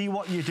you can see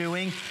what you're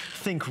doing.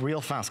 Think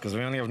real fast, because we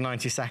only have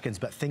 90 seconds,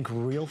 but think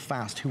real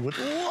fast. Who would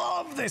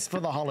love this for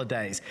the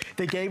holidays?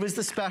 They gave us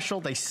the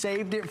special. They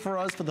saved it for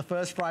us for the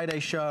first Friday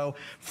show.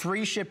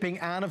 Free shipping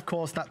and, of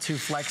course, that 2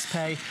 flex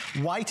pay.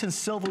 White and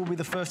silver will be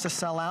the first to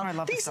sell out. I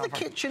love These are the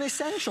kitchen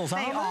essentials,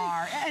 aren't they? They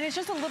are. And it's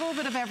just a little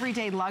bit of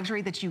everyday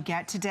luxury that you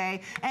get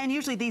today. And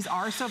usually these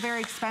are so very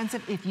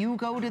expensive. If you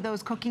go to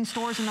those cooking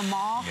stores in the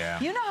mall,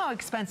 you know how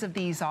expensive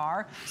these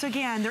are. So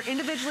again, they're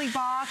individually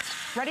boxed,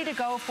 ready to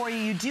go for you.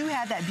 You do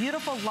have that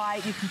beautiful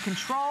light. You can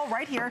control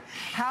right here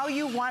how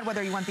you want,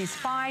 whether you want these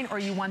fine or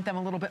you want them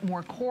a little bit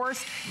more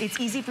coarse. It's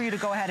easy for you to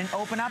go ahead and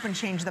open up and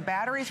change the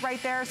batteries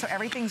right there. So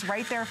everything's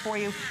right there for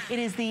you. It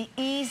is the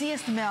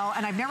easiest mill,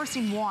 and I've never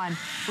seen one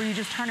where you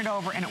just turn it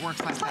over and it works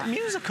like that. It's like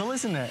musical,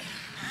 isn't it?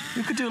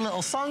 You could do a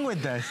little song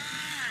with this.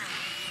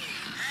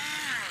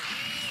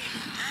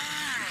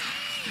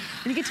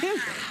 And you get 2.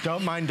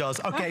 Don't mind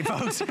us. Okay,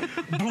 folks.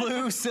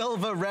 Blue,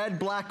 silver, red,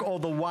 black, or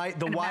the white.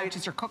 The white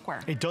matches your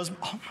cookware. It does.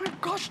 Oh my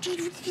gosh,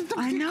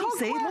 I know.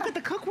 See, look at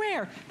the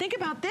cookware. Think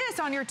about this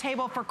on your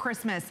table for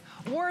Christmas,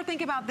 or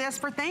think about this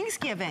for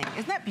Thanksgiving.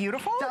 Isn't that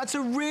beautiful? That's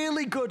a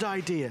really good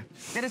idea.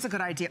 It is a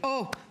good idea.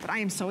 Oh, but I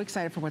am so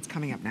excited for what's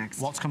coming up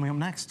next. What's coming up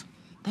next?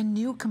 The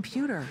new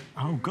computer.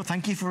 Oh, good.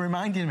 Thank you for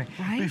reminding me.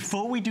 Right?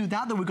 Before we do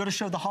that, though, we've got to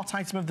show the hot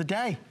item of the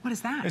day. What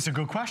is that? It's a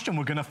good question.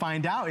 We're going to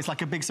find out. It's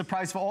like a big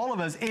surprise for all of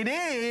us. It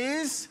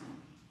is...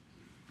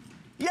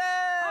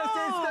 Yes!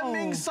 It's the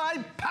Ming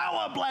Side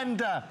Power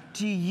Blender.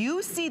 Do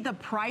you see the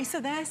price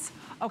of this?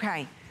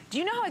 Okay. Do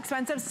you know how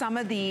expensive some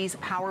of these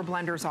power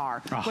blenders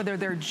are? Oh. Whether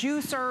they're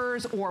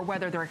juicers or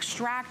whether they're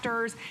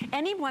extractors,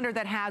 any blender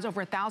that has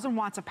over 1,000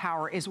 watts of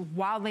power is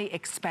wildly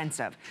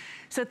expensive.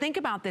 So think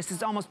about this,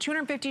 it's almost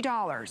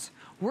 $250.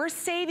 We're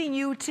saving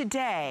you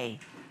today,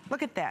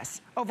 look at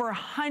this, over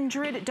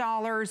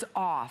 $100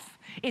 off.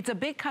 It's a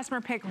big customer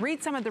pick.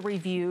 Read some of the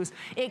reviews.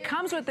 It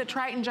comes with the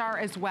Triton jar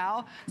as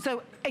well.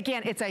 So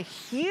again, it's a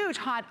huge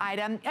hot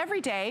item. Every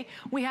day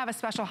we have a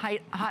special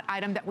hot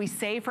item that we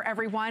save for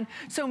everyone.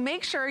 So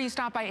make sure you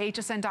stop by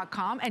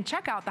hsn.com and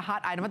check out the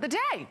hot item of the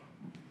day.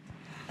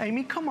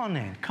 Amy, come on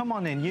in. Come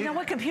on in. You know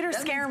what? Computers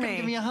scare me.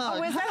 Give me a hug.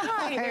 Oh, is that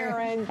hi,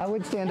 Aaron? I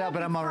would stand up,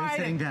 but I'm already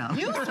sitting down.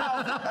 You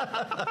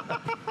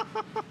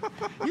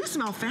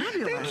smell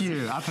fabulous. Thank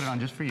you. I'll put it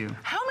on just for you.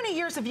 How many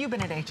years have you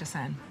been at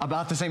HSN?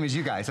 About the same as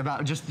you guys.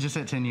 About just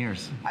at 10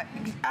 years.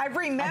 I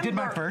remember. I did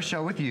my first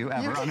show with you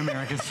ever on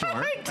America's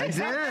Store. I did.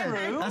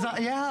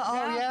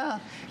 Yeah.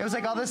 It was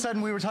like all of a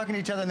sudden we were talking to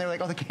each other and they were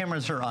like, oh, the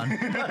cameras are on.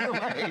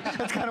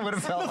 That's kind of what it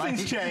felt like.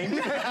 Nothing's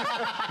changed.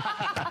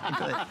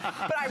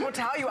 But I will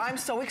tell you, I'm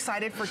so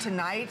excited for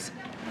tonight.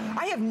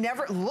 I have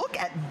never, look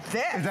at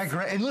this. Is that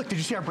great? And look, did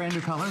you see our brand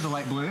new color, the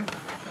light blue?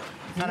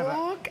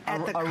 Look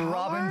at the color. A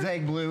robin's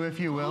egg blue, if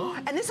you will.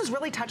 And this is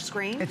really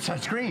touchscreen? It's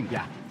touchscreen.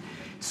 Yeah.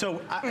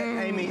 So,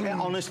 Amy,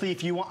 honestly,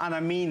 if you want, and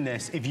I mean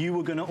this, if you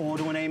were going to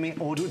order one, Amy,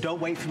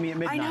 don't wait for me at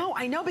midnight.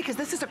 I know, because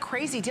this is a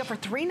crazy deal for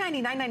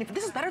 $399.95.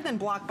 This is better than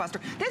Blockbuster.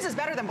 This is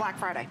better than Black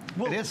Friday.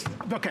 Well, it is.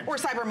 Okay. Or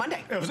Cyber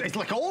Monday. It's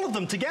like all of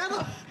them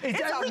together.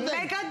 It's a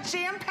mega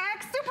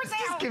jam-packed super sale.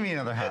 Just give me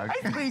another hug.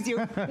 I squeeze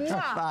you.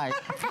 Bye.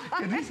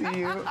 Good to see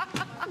you. You're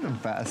the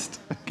best.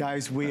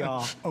 Guys, we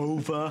are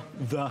over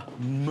the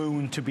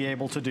moon to be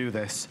able to do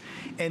this.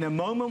 In a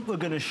moment, we're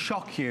going to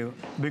shock you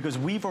because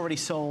we've already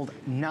sold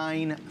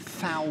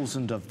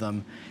 9,000 of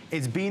them.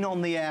 It's been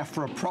on the air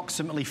for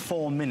approximately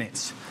 4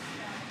 minutes.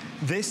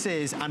 This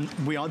is, and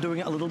we are doing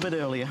it a little bit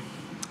earlier,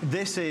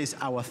 this is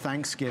our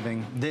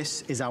Thanksgiving,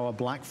 this is our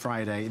Black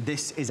Friday,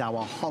 this is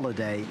our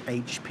holiday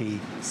HP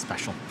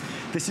special.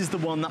 This is the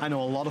one that I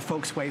know a lot of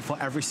folks wait for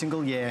every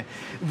single year.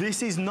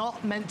 This is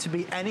not meant to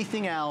be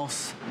anything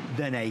else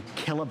than a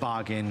killer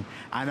bargain,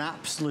 an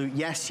absolute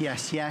yes,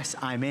 yes, yes,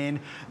 I'm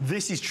in.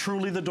 This is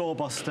truly the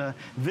doorbuster.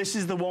 This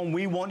is the one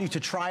we want you to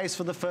try us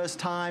for the first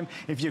time.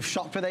 If you've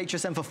shopped with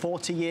HSN for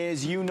 40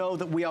 years, you know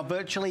that we are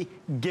virtually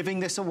giving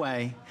this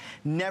away.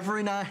 Never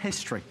in our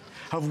history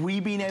have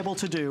we been able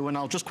to do, and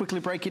I'll just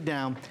quickly break it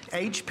down,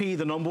 HP,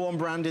 the #1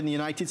 brand in the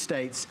United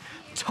States,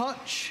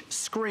 touch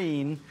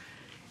screen,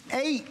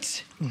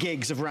 8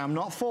 gigs of RAM,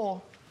 not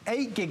 4,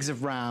 8 gigs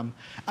of RAM,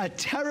 a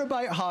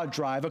terabyte hard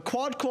drive, a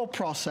quad-core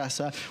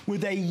processor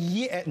with a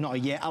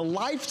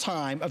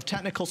lifetime of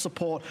technical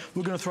support.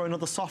 We're going to throw in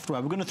other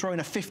software. We're going to throw in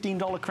a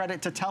 $15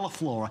 credit to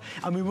Teleflora.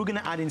 I mean, we're going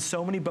to add in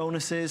so many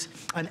bonuses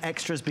and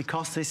extras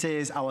because this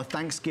is our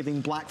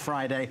Thanksgiving Black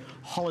Friday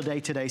Holiday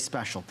Today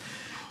special.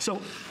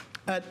 So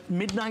at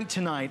midnight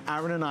tonight,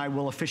 Aaron and I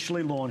will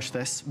officially launch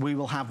this. We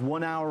will have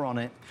 1 hour on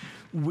it.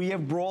 We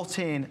have brought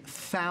in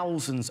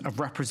thousands of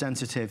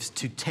representatives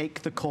to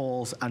take the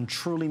calls and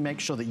truly make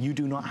sure that you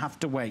do not have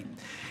to wait.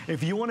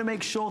 If you want to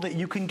make sure that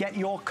you can get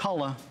your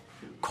color,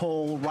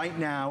 call right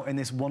now in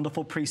this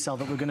wonderful pre-sale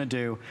that we're going to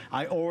do.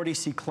 I already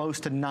see close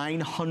to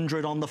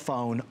 900 on the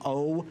phone.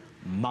 Oh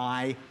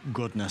my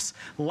goodness.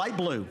 Light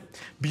blue,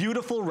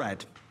 beautiful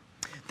red,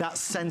 that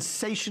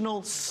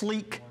sensational,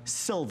 sleek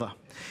silver.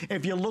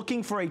 If you're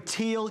looking for a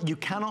teal, you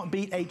cannot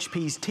beat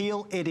HP's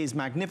teal. It is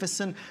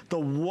magnificent. The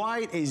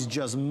white is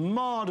just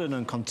modern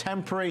and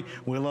contemporary.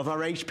 We love our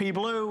HP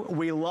blue.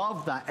 We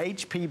love that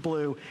HP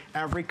blue.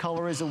 Every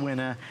color is a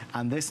winner.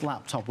 And this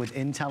laptop with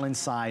Intel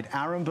inside,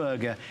 Aaron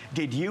Berger,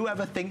 did you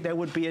ever think there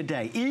would be a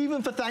day,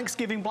 even for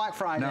Thanksgiving Black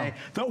Friday,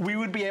 that we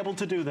would be able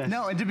to do this?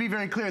 No, and to be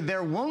very clear,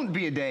 there won't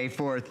be a day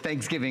for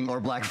Thanksgiving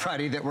or Black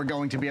Friday that we're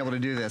going to be able to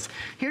do this.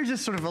 Here's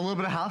just sort of a little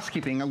bit of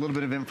housekeeping, a little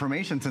bit of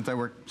information since I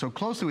work so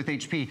closely with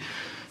HP.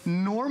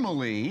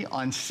 Normally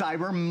on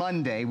Cyber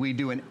Monday, we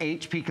do an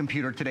HP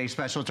Computer Today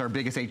special. It's our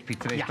biggest HP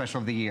Today special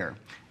of the year.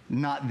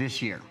 Not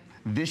this year.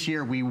 This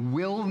year we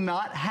will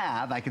not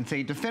have, I can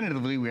say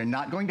definitively, we are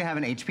not going to have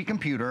an HP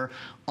computer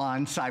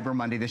on Cyber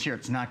Monday this year.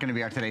 It's not going to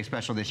be our Today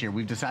special this year.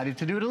 We've decided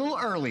to do it a little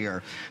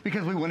earlier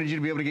because we wanted you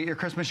to be able to get your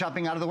Christmas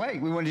shopping out of the way.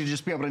 We wanted you to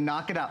just be able to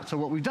knock it out. So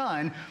what we've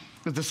done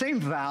is the same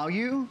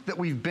value that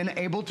we've been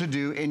able to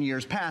do in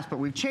years past, but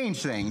we've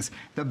changed things.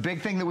 The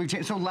big thing that we've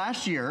changed, so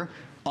last year,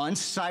 on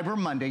Cyber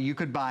Monday, you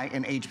could buy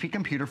an HP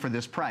computer for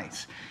this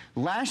price.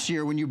 Last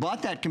year, when you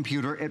bought that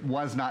computer, it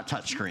was not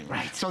touchscreen.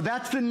 Right. So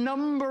that's the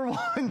number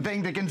one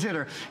thing to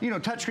consider. You know,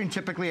 touchscreen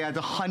typically adds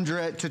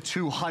 $100 to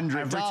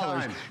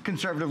 $200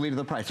 conservatively to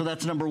the price. So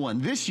that's number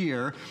one. This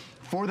year,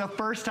 for the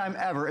first time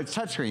ever, it's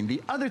touchscreen.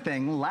 The other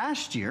thing,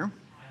 last year,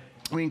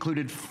 we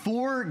included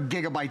 4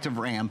 gigabytes of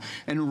RAM,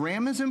 and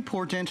RAM is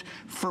important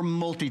for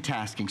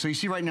multitasking. So you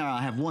see right now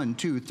I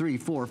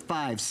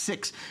have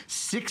 6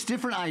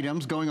 different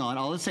items going on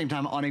all at the same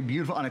time on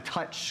a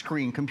touch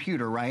screen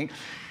computer, right?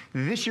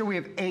 This year we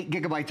have 8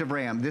 gigabytes of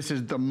RAM. This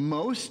is the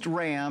most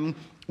RAM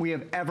we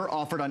have ever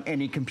offered on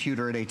any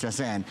computer at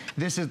HSN.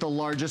 This is the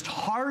largest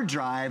hard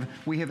drive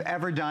we have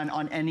ever done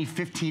on any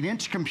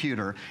 15-inch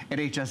computer at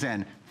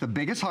HSN. The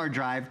biggest hard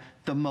drive,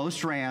 the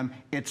most RAM,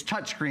 it's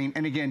touchscreen,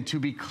 and again, to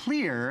be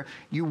clear,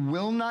 you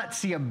will not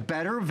see a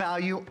better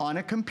value on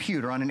a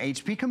computer, on an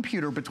HP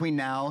computer, between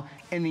now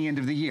and the end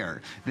of the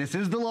year. This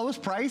is the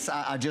lowest price.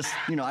 I just,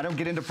 you know, I don't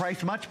get into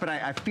price much, but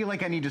I feel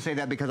like I need to say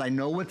that because I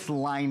know what's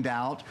lined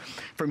out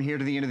from here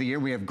to the end of the year.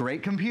 We have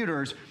great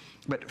computers,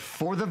 but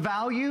for the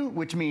value,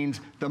 which means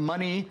the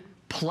money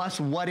plus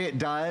what it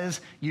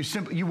does,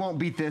 you won't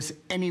beat this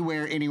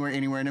anywhere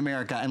in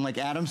America. And like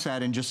Adam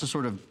said, and just to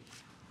sort of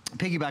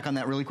piggyback on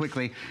that really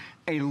quickly,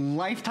 a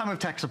lifetime of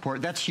tech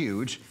support, that's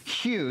huge,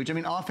 huge. I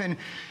mean, often,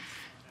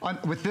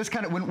 with this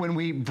kind of, when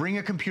we bring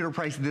a computer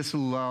price this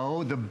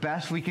low, the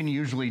best we can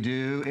usually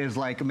do is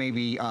like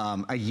maybe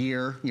a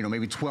year, you know,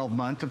 maybe 12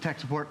 months of tech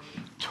support,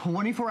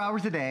 24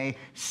 hours a day,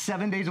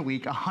 7 days a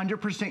week,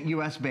 100%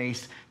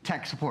 US-based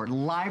tech support,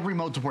 live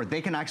remote support.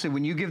 They can actually,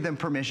 when you give them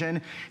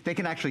permission, they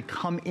can actually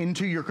come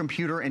into your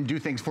computer and do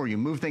things for you,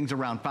 move things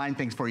around, find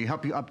things for you,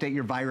 help you update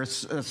your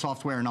virus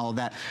software and all of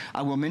that.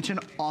 I will mention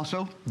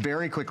also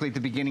very quickly at the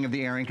beginning of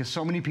the airing, because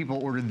so many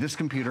people ordered this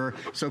computer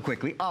so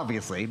quickly,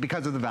 obviously,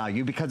 because of the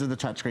value, because of the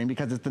touchscreen,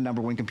 because it's the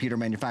 #1 computer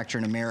manufacturer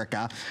in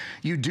America.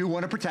 You do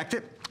want to protect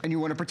it, and you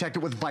want to protect it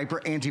with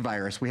Viper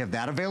antivirus. We have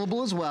that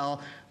available as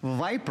well.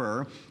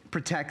 Viper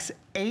protects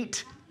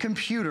 8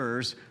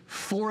 computers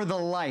for the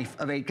life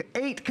of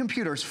 8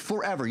 computers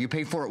forever. You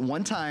pay for it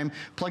one time,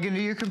 plug it into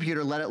your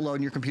computer, let it load,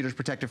 and your computer's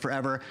protected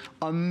forever.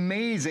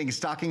 Amazing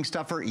stocking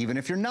stuffer, even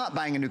if you're not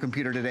buying a new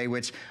computer today,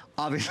 which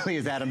obviously,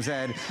 as Adam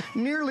said,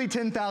 nearly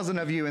 10,000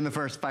 of you in the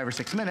first 5 or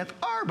 6 minutes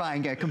are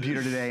buying a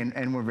computer today,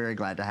 and we're very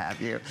glad to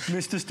have you.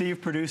 Mr. Steve,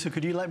 producer,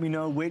 could you let me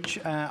know which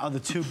are the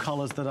 2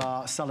 colors that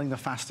are selling the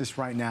fastest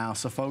right now,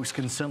 so folks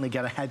can certainly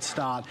get a head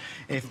start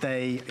if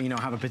they, you know,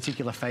 have a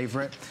particular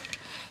favorite?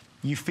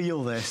 You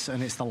feel this,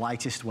 and it's the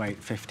lightest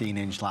weight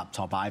 15-inch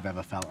laptop I've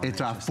ever felt.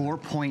 It's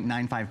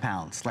 4.95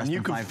 pounds, less and you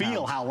than can 5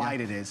 feel pounds. how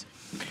light it is.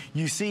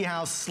 You see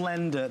how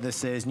slender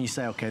this is, and you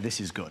say, okay, this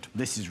is good.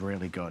 This is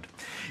really good.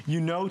 You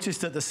notice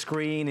that the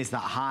screen is that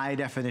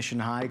high-definition,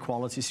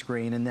 high-quality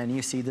screen, and then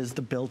you see there's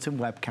the built-in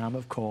webcam,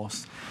 of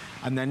course.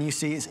 And then you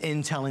see it's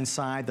Intel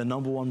inside, the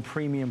 #1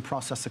 premium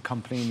processor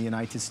company in the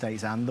United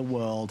States and the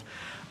world.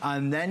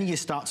 And then you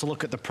start to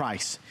look at the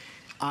price.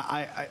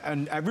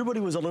 And everybody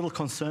was a little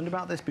concerned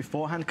about this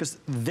beforehand, because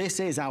this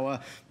is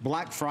our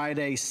Black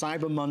Friday,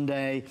 Cyber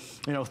Monday,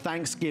 you know,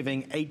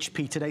 Thanksgiving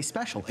HP Today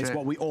special. It's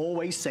what we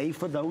always say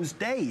for those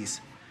days.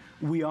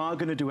 we are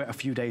going to do it a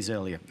few days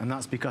earlier. And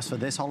that's because for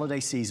this holiday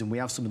season, we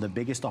have some of the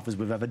biggest offers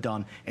we've ever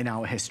done in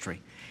our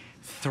history.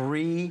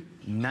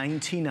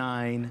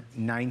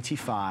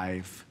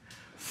 $399.95.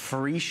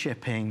 free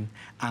shipping,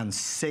 and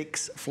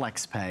 6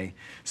 flex pay.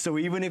 So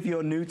even if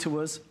you're new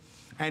to us,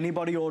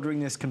 anybody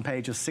ordering this can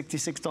pay just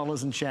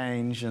 $66 and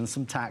change and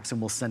some tax, and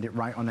we'll send it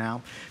right on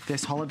out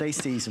this holiday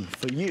season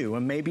for you.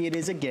 And maybe it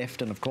is a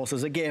gift, and of course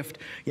as a gift,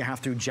 you have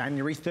through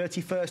January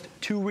 31st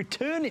to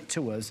return it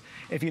to us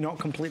if you're not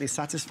completely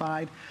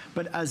satisfied.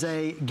 But as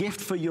a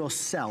gift for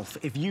yourself,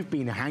 if you've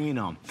been hanging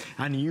on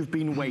and you've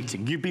been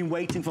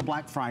waiting for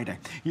Black Friday,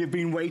 you've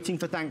been waiting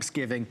for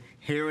Thanksgiving,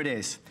 here it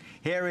is.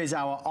 Here is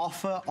our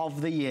offer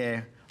of the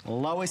year,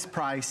 lowest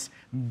price,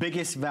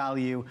 biggest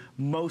value,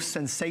 most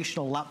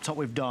sensational laptop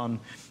we've done.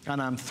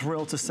 And I'm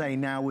thrilled to say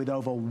now with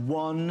over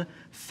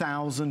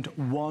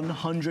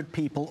 1,100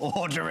 people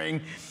ordering,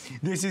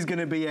 this is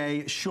gonna be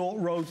a short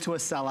road to a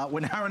sellout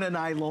when Aaron and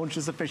I launch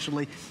this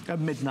officially at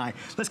midnight.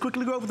 Let's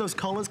quickly go over those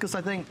colors, because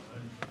I think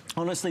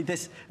honestly,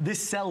 this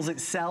sells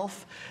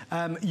itself.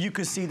 You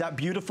can see that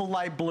beautiful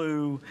light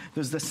blue.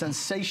 There's the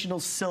sensational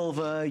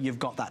silver. You've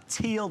got that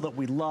teal that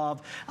we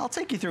love. I'll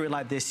take you through it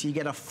like this so you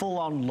get a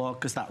full-on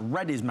look, because that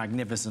red is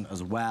magnificent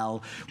as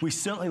well. We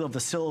certainly love the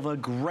silver.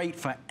 Great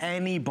for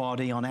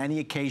anybody on any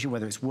occasion,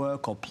 whether it's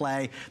work or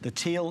play. The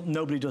teal,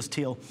 nobody does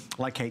teal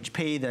like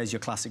HP. There's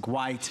your classic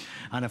white.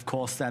 And of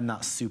course, then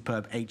that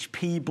superb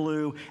HP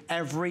blue.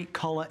 Every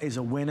color is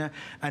a winner.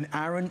 And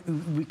Aaron,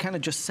 we kind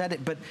of just said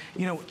it, but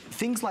you know,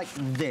 things like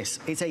this,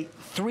 it's a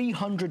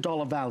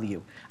 $300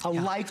 value, a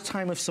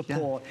lifetime of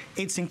support.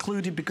 It's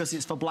included because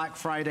it's for Black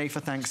Friday,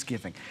 for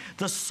Thanksgiving.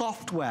 The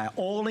software,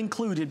 all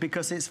included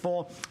because it's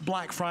for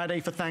Black Friday,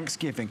 for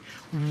Thanksgiving.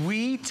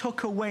 We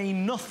took away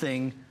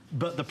nothing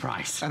but the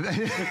price. Well,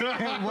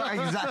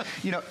 exactly.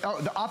 You know,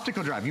 the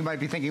optical drive. You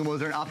might be thinking, well, is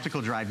there an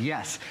optical drive?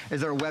 Yes.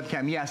 Is there a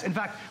webcam? Yes. In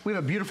fact, we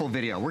have a beautiful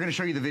video. We're going to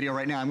show you the video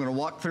right now. I'm going to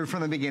walk through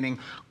from the beginning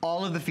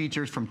all of the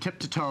features from tip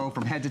to toe,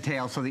 from head to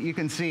tail, so that you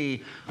can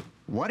see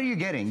what are you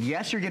getting?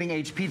 Yes, you're getting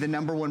HP, the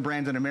 #1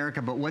 brand in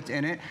America, but what's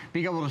in it?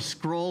 Being able to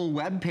scroll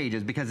web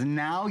pages, because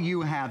now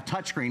you have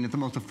touchscreen at the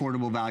most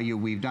affordable value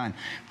we've done.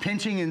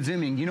 Pinching and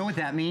zooming, you know what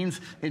that means?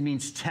 It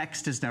means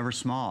text is never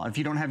small. If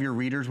you don't have your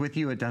readers with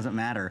you, it doesn't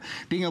matter.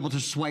 Being able to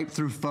swipe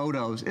through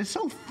photos is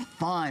so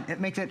fun.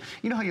 It makes it,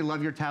 you know how you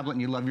love your tablet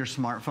and you love your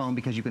smartphone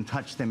because you can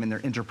touch them and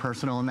they're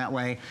interpersonal in that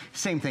way?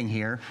 Same thing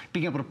here.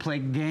 Being able to play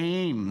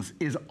games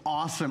is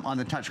awesome on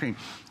the touchscreen.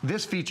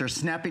 This feature,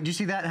 snapping, do you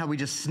see that? How we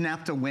just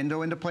snapped a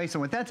window into place,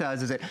 and what that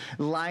does is it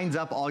lines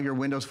up all your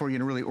windows for you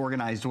in a really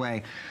organized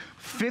way.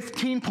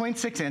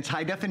 15.6-inch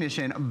high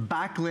definition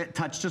backlit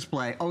touch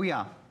display. Oh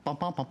yeah. Bum,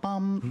 bum, bum,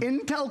 bum.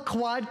 Intel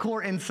quad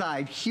core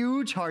inside,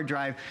 huge hard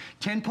drive,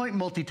 10-point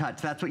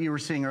multi-touch. That's what you were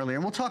seeing earlier.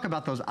 And we'll talk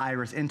about those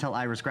Intel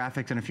Iris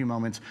graphics in a few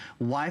moments.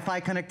 Wi-Fi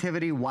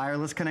connectivity,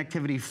 wireless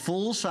connectivity,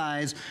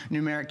 full-size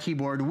numeric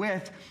keyboard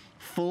with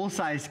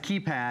full-size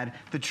keypad,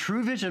 the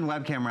True Vision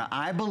web camera.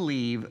 I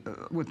believe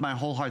with my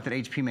whole heart that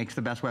HP makes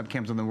the best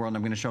webcams in the world, and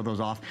I'm going to show those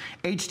off.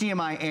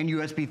 HDMI and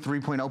USB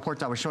 3.0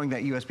 ports. I was showing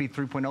that USB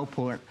 3.0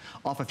 port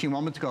off a few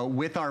moments ago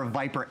with our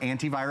Viper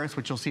antivirus,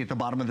 which you'll see at the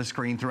bottom of the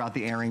screen throughout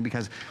the airing,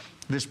 because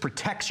this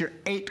protects your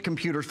 8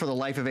 computers for the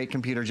life of 8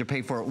 computers. You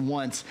pay for it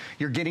once.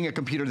 You're getting a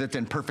computer that's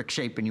in perfect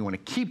shape, and you want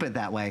to keep it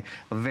that way.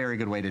 A very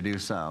good way to do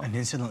so. And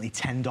incidentally,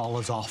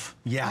 $10 off.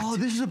 Yeah. Oh,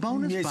 this is a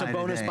bonus buy. It's a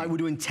bonus buy. We're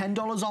doing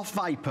 $10 off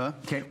Viper,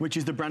 which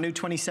is the brand new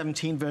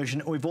 2017 version.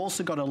 We've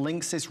also got a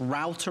Linksys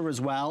router as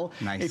well.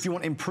 Nice. If you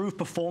want improved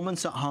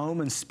performance at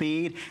home and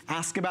speed,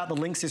 ask about the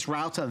Linksys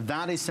router.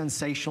 That is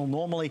sensational.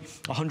 Normally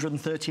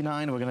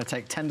 $139. We're going to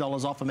take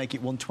 $10 off and make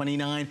it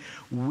 $129.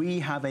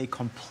 We have a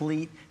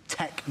complete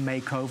tech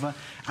makeover.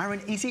 Aaron,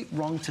 is it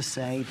wrong to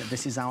say that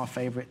this is our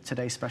favorite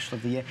today's special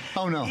of the year?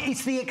 Oh no.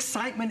 It's the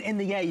excitement in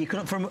the air. You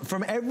can,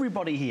 from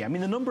everybody here. I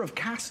mean, the number of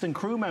cast and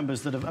crew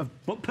members that have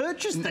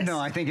purchased this. No,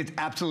 I think it's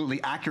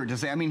absolutely accurate to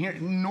say. I mean, here,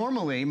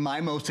 normally my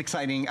most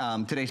exciting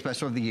today's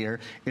special of the year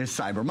is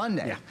Cyber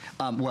Monday.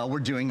 Yeah. Well, we're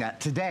doing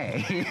that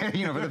today.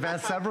 You know, for the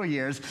past several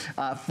years,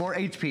 for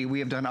HP, we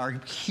have done our,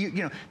 you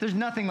know, there's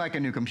nothing like a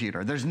new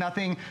computer. There's not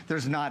an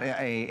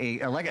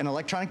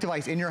electronic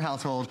device in your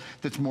household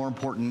that's more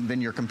important than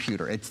your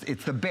computer. It's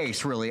the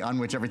base, really, on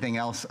which everything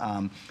else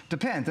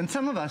depends. And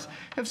some of us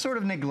have sort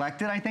of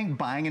neglected, I think,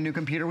 buying a new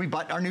computer. We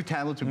bought our new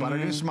tablets, we bought our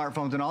new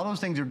smartphones, and all those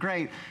things are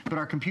great, but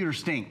our computer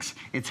stinks.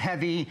 It's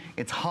heavy,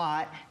 it's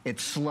hot,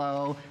 it's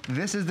slow.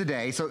 This is the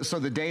day, so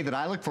the day that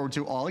I look forward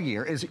to all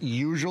year is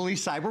usually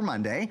Cyber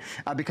Monday,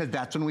 because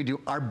that's when we do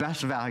our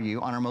best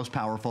value on our most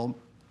powerful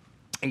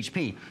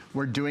HP.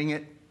 We're doing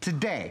it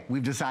today.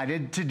 We've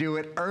decided to do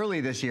it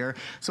early this year,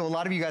 so a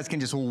lot of you guys can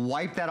just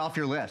wipe that off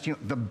your list. You know,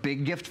 the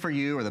big gift for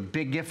you, or the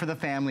big gift for the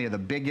family, or the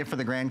big gift for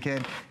the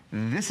grandkid.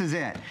 This is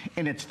it.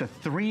 And it's the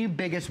 3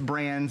 biggest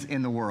brands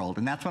in the world.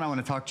 And that's what I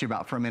want to talk to you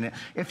about for a minute.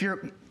 If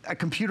you're a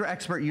computer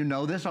expert, you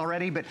know this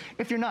already, but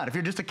if you're not, if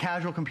you're just a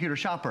casual computer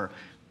shopper,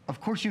 of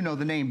course you know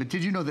the name, but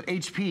did you know that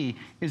HP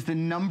is the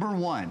number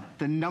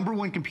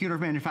one computer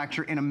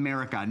manufacturer in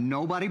America?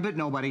 Nobody but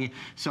nobody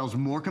sells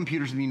more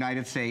computers in the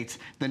United States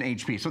than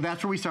HP. So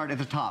that's where we start at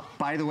the top.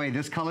 By the way,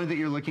 this color that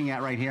you're looking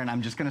at right here, and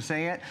I'm just gonna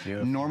say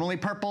it, normally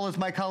purple is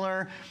my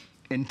color,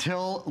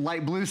 until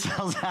light blue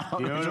sells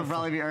out, which will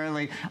probably be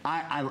early.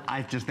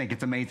 I just think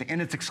it's amazing.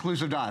 And it's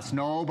exclusive to us.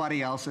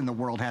 Nobody else in the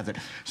world has it.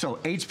 So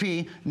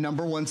HP,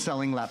 number one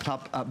selling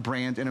laptop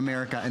brand in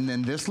America. And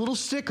then this little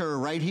sticker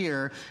right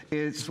here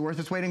is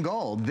worth its weight in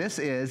gold. This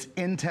is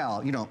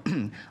Intel. You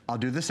know, I'll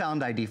do the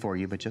sound ID for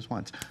you, but just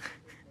once,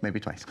 maybe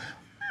twice.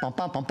 Bum,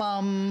 bum, bum,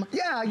 bum.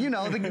 Yeah, you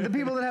know, the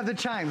people that have the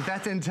chimes,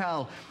 that's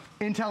Intel.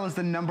 Intel is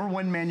the number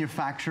one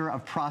manufacturer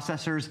of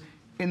processors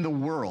in the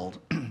world.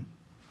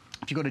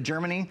 If you go to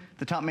Germany,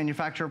 the top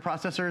manufacturer of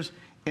processors,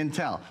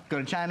 Intel. Go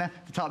to China,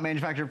 the top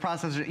manufacturer of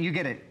processors, you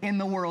get it. In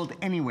the world,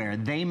 anywhere,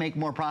 they make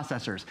more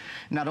processors.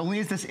 Not only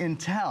is this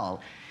Intel,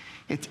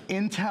 it's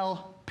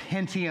Intel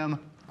Pentium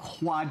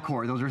Quad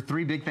Core. Those are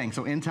three big things.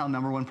 So Intel,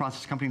 number one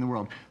processor company in the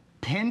world.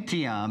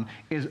 Pentium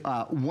is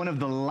one of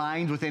the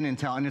lines within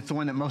Intel, and it's the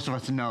one that most of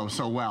us know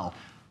so well.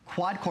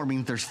 Quad core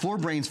means there's 4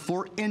 brains,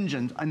 4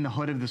 engines in the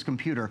hood of this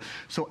computer.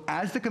 So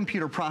as the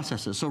computer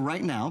processes, so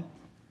right now,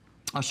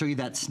 I'll show you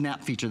that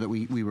snap feature that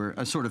we were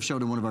sort of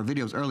showed in one of our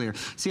videos earlier.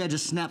 See, I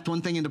just snapped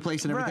one thing into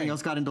place and everything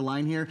else got into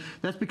line here.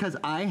 That's because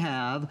I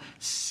have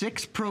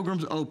 6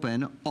 programs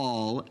open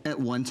all at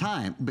one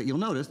time. But you'll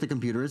notice the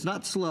computer is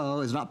not slow,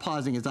 is not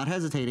pausing, is not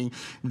hesitating.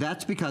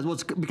 That's because, well,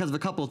 it's because of a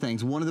couple of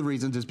things. One of the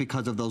reasons is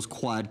because of those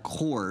quad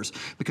cores,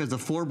 because the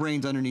 4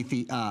 brains underneath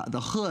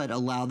the hood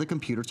allow the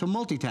computer to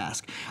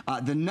multitask.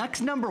 The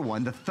next number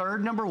one, the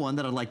third number one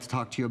that I'd like to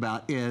talk to you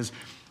about is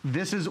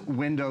this is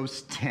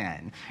Windows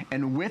 10.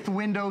 And with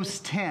Windows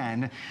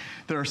 10,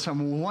 there are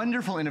some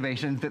wonderful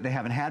innovations that they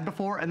haven't had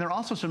before, and there are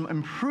also some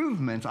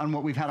improvements on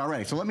what we've had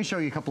already. So let me show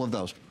you a couple of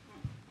those.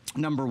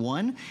 Number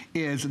one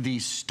is the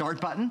start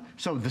button.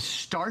 So the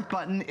start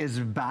button is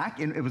back,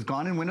 and it was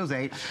gone in Windows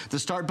 8. The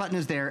start button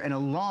is there, and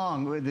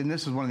and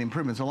this is one of the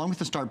improvements, along with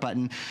the start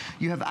button,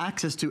 you have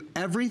access to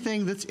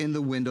everything that's in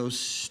the Windows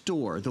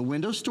Store. The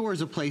Windows Store is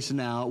a place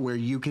now where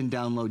you can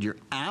download your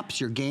apps,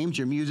 your games,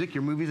 your music,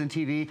 your movies and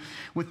TV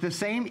with the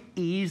same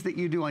ease that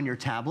you do on your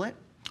tablet,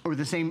 or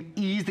the same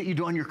ease that you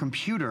do on your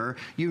computer.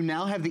 You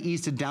now have the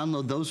ease to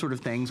download those sort of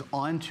things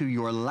onto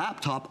your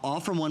laptop, all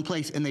from one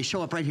place, and they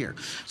show up right here.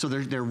 So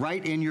they're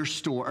right in your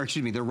store, or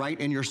excuse me, they're right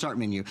in your start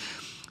menu.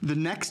 The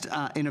next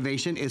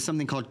innovation is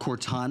something called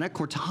Cortana.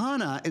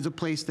 Cortana is a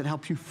place that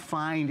helps you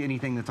find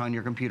anything that's on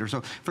your computer. So,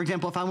 for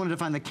example, if I wanted to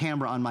find the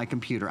camera on my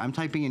computer, I'm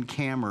typing in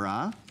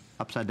camera,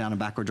 upside down and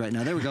backwards right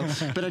now, there we go.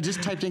 But I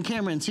just typed in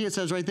camera, and see it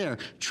says right there,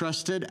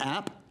 trusted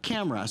app,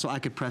 camera. So I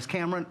could press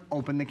camera and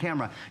open the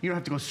camera. You don't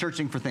have to go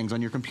searching for things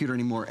on your computer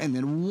anymore. And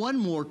then one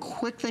more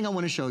quick thing I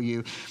want to show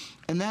you,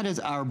 and that is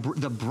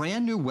the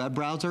brand new web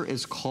browser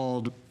is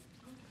called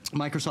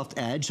Microsoft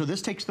Edge. So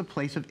this takes the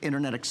place of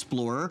Internet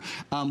Explorer.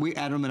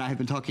 Adam and I have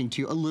been talking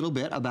to you a little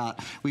bit about,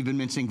 we've been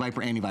mentioning Viper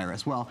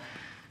antivirus. Well,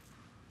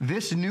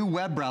 this new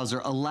web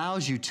browser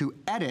allows you to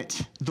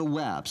edit the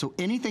web. So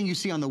anything you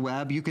see on the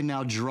web, you can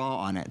now draw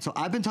on it. So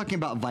I've been talking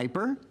about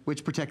Viper,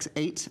 which protects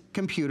 8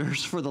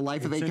 computers for the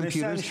life of 8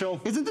 computers.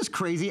 Essential. Isn't this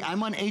crazy?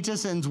 I'm on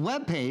HSN's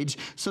webpage.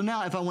 So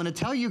now if I want to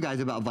tell you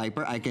guys about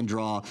Viper, I can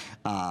draw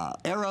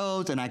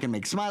arrows, and I can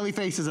make smiley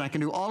faces, and I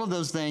can do all of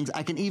those things.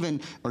 I can even,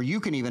 or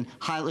you can even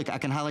highlight, I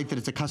can highlight that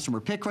it's a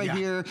customer pick right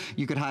here.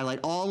 You could highlight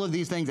all of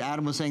these things.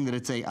 Adam was saying that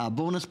it's a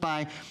bonus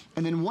buy.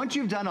 And then once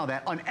you've done all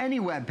that on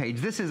any web page,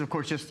 this is of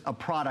course just a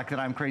product that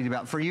I'm crazy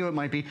about. For you, it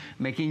might be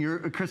making your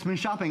Christmas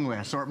shopping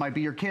list, or it might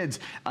be your kids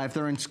if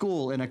they're in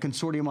school in a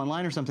consortium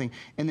online or something,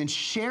 and then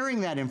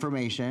sharing that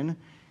information.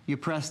 You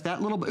press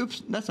that little,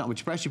 oops, that's not what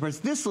you press. You press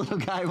this little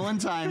guy one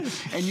time,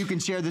 and you can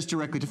share this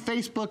directly to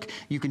Facebook.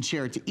 You can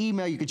share it to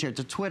email. You can share it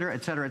to Twitter,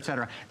 et cetera, et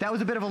cetera. That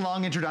was a bit of a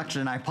long introduction,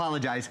 and I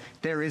apologize.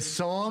 There is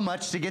so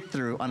much to get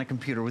through on a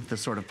computer with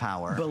this sort of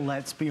power. But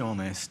let's be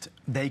honest,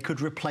 they could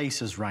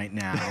replace us right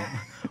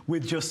now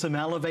with just some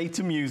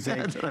elevator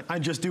music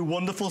and just do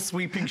wonderful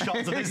sweeping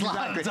shots of his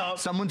laptop.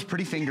 Someone's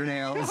pretty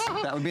fingernails.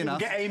 That would be enough.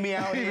 Get Amy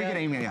out here. Get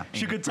Amy, yeah.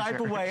 She could type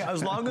away.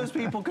 As long as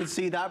people could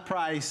see that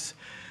price,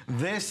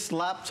 this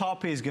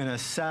laptop is going to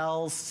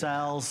sell,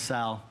 sell,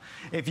 sell.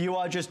 If you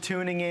are just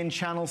tuning in,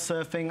 channel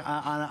surfing,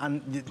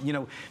 and you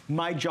know,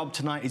 my job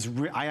tonight is,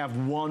 I have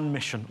one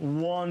mission,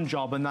 one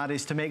job, and that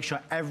is to make sure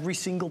every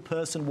single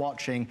person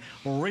watching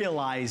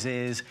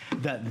realizes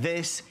that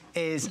this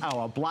is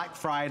our Black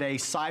Friday,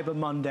 Cyber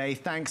Monday,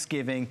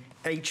 Thanksgiving,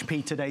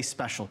 HP Today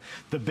special.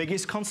 The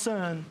biggest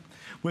concern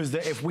was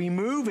that if we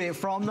move it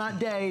from that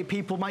day,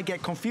 people might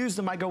get confused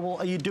and might go, well,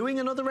 are you doing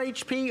another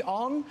HP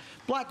on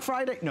Black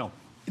Friday? No.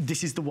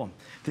 This is the one.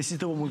 This is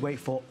the one we wait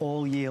for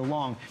all year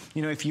long.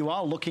 You know, if you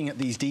are looking at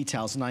these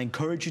details, and I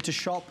encourage you to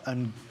shop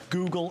and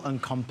Google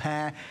and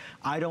compare,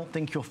 I don't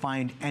think you'll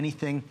find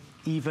anything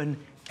even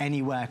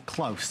anywhere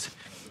close.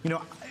 you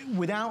know,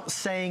 without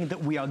saying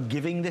that we are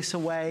giving this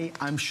away,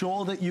 I'm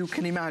sure that you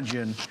can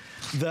imagine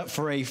that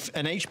for an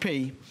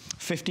HP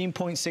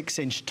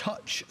 15.6-inch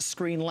touch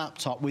screen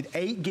laptop with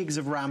 8 gigs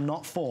of RAM,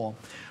 not 4,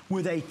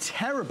 with a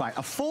terabyte,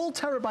 a full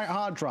terabyte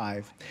hard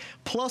drive,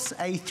 plus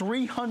a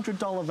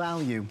 $300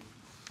 value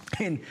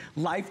in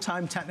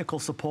lifetime technical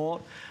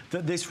support,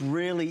 that this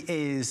really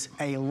is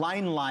a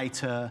line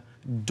lighter,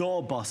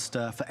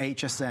 doorbuster for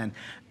HSN.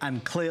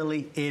 And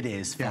clearly it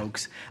is,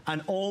 folks.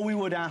 And all we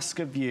would ask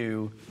of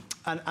you,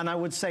 and I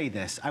would say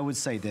this,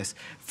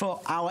 for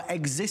our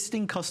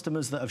existing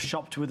customers that have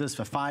shopped with us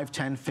for 5,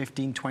 10,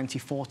 15, 20,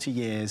 40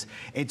 years,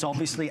 it's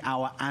obviously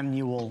our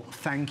annual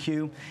thank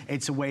you.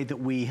 It's a way that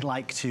we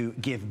like to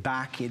give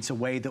back. It's a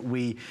way that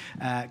we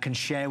can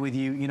share with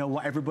you, you know,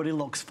 what everybody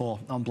looks for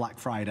on Black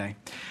Friday.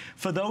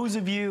 For those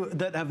of you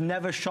that have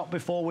never shopped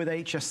before with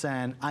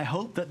HSN, I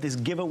hope that this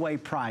giveaway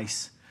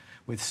price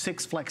with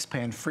 6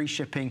 FlexPay and free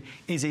shipping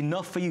is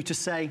enough for you to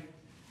say,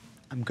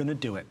 I'm gonna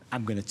do it.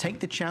 I'm gonna take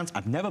the chance.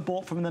 I've never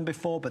bought from them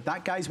before, but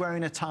that guy's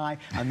wearing a tie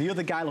and the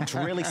other guy looks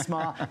really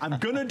smart. I'm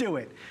gonna do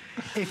it.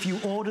 If you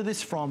order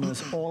this from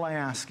us, all I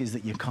ask is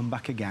that you come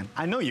back again.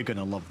 I know you're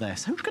gonna love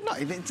this. Who could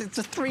not? It's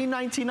a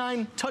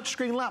 $399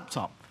 touchscreen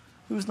laptop.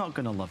 Who's not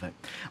gonna love it?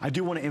 I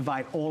do wanna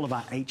invite all of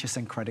our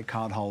HSN credit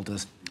card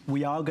holders.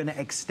 We are gonna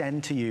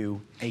extend to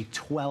you a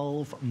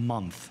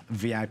 12-month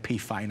VIP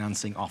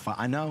financing offer.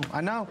 I know.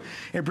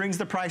 It brings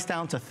the price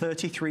down to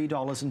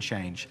 $33 and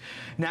change.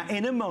 Now,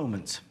 in a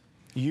moment,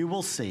 you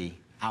will see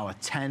our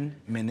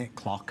 10-minute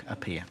clock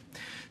appear.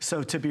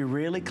 So to be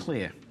really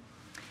clear,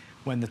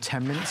 when the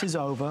 10 minutes is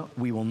over,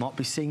 we will not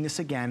be seeing this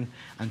again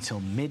until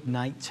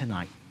midnight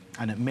tonight.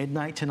 And at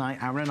midnight tonight,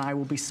 Aaron and I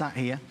will be sat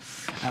here.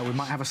 We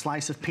might have a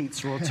slice of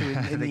pizza or two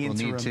in the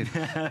interim.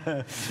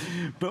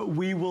 But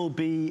we will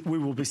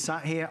be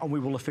sat here and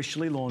we will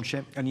officially launch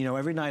it. And you know,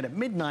 every night at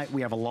midnight,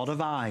 we have a lot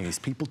of eyes.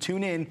 People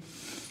tune in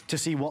to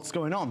see what's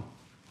going on.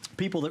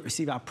 People that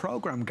receive our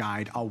program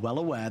guide are well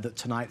aware that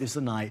tonight is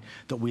the night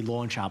that we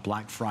launch our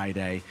Black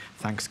Friday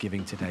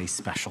Thanksgiving Today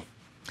special.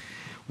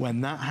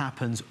 When that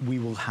happens, we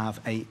will have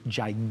a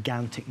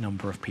gigantic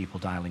number of people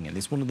dialing in.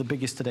 It's one of the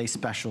biggest Today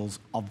specials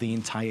of the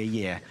entire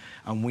year.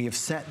 And we have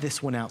set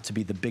this one out to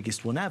be the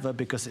biggest one ever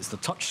because it's the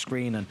touch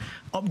screen and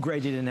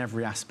upgraded in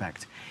every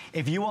aspect.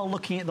 If you are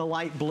looking at the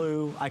light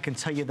blue, I can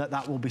tell you that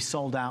that will be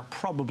sold out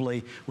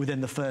probably within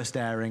the first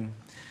airing.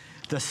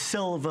 The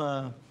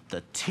silver,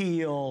 the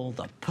teal,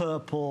 the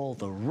purple,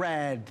 the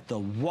red, the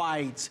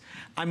white.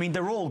 I mean,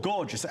 they're all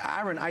gorgeous.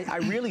 Aaron, I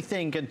really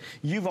think, and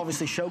you've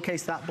obviously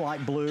showcased that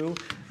black blue,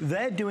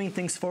 they're doing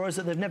things for us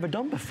that they've never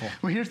done before.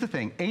 Well, here's the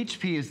thing.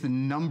 HP is the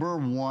number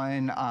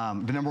one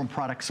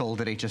product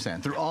sold at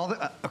HSN. Through all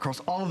the,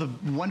 across all of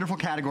the wonderful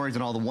categories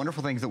and all the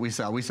wonderful things that we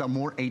sell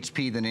more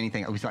HP than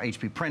anything. We sell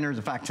HP printers.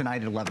 In fact,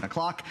 tonight at 11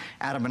 o'clock,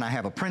 Adam and I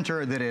have a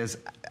printer that is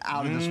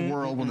out of this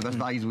world, one of the best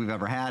values we've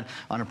ever had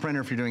on a printer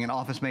if you're doing an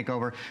office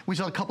makeover. We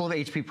sell a couple of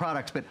HP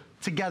products, but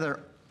together,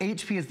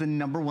 HP is the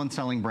 #1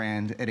 selling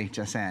brand at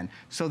HSN.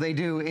 So they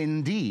do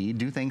indeed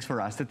do things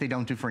for us that they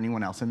don't do for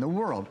anyone else in the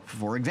world.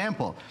 For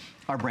example,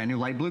 our brand new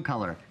light blue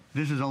color.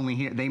 This is only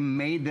here. They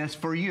made this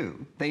for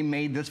you. They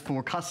made this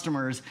for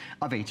customers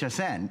of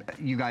HSN.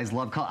 You guys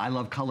love color. I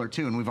love color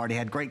too, and we've already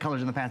had great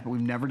colors in the past, but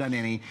we've never done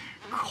any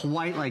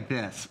quite like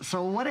this.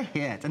 So what a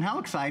hit, and how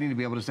exciting to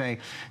be able to say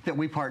that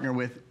we partner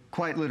with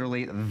quite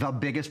literally the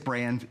biggest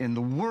brand in the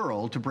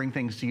world to bring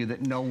things to you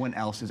that no one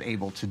else is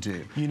able to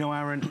do. You know,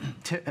 Aaron,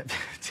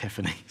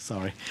 Tiffany,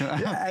 sorry.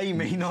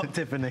 Amy, not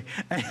Tiffany.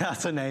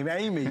 That's her name.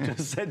 Amy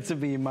just said to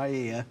me in my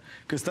ear,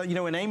 because, you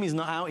know, when Amy's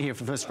not out here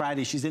for First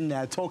Friday, she's in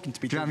there talking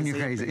to me. Driving you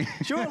crazy.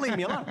 She won't leave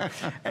me alone.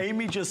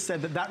 Amy just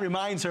said that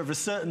reminds her of a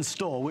certain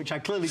store, which I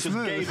clearly just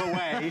gave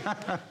away.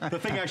 The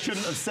thing I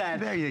shouldn't have said.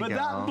 There you go. But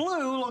that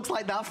blue looks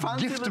like that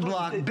fancy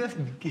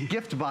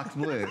gift box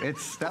blue.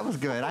 That was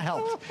good. I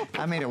helped.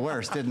 I made it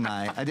worse, didn't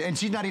I? And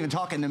she's not even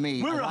talking to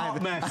me. We're a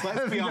hot mess,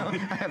 let's be honest.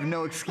 I have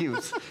no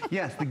excuse.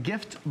 Yes, the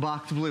gift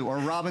box blue, or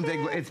Robin's egg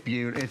blue. It's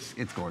beautiful.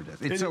 It's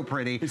gorgeous. It's so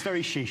pretty. It's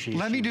very she-she.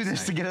 Let me do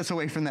this to get us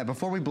away from that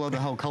before we blow the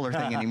whole color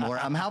thing anymore.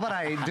 How about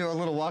I do a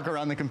little walk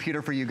around the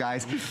computer for you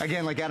guys?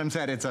 Again, like Adam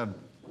said, it's an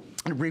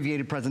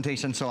abbreviated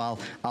presentation, so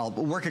I'll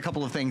work a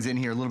couple of things in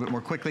here a little bit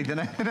more quickly than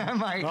I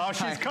might. Oh,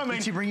 she's coming.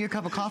 Did she bring you a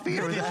cup of coffee?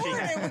 Or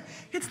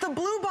It's the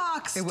Blue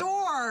Box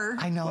store.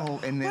 I know,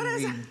 and then what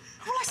is it?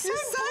 Well, I said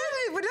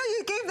it, but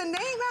you gave the name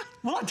out.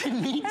 Well, I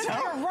didn't mean to.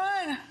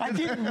 Run. I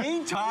didn't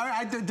mean to.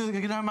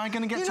 Am I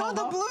going to get told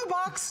off? You know the Blue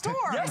Box store.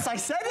 Yes, I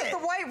said it. The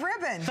white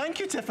ribbon. Thank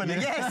you, Tiffany.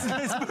 Yes,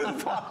 it's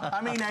Blue Box.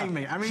 I mean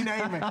Amy.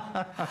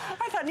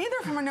 I thought neither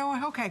of them are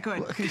no. Okay,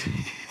 good.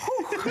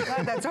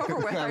 Glad that's over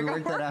with. Yeah, we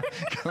worked that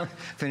out.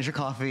 Finish your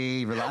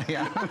coffee. Relax.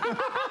 Yeah.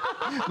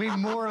 We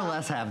more or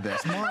less have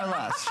this. More or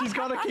less. She's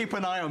got to keep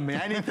an eye on me.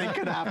 Anything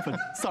could happen.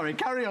 Sorry,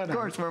 carry on. Of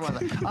course, we're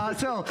with it.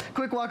 So,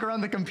 quick walk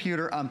around the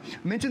computer.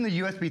 Mention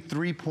the USB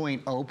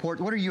 3.0 port.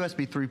 What are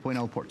USB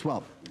 3.0 ports?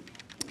 Well,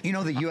 you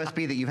know the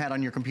USB that you've had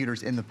on your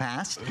computers in the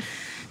past?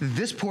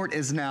 This port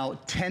is now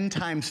 10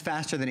 times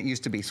faster than it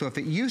used to be. So if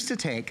it used to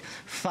take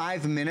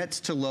 5 minutes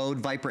to load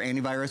Viper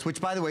antivirus,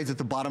 which by the way is at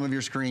the bottom of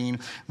your screen,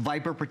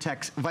 Viper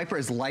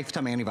is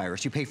lifetime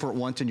antivirus. You pay for it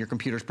once and your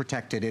computer's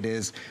protected. It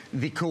is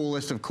the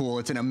coolest of cool.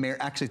 It's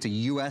actually it's a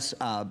US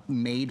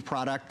made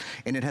product,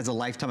 and it has a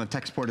lifetime of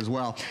tech support as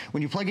well.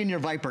 When you plug in your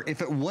Viper,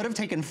 if it would have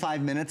taken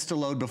 5 minutes to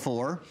load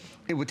before,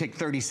 it would take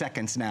 30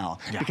 seconds now,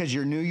 because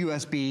your new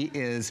USB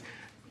is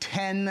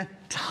 10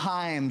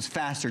 times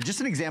faster.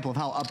 Just an example of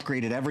how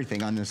upgraded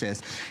everything on this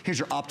is. Here's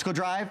your optical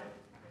drive.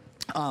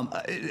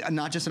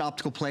 Not just an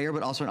optical player,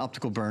 but also an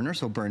optical burner.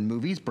 So burn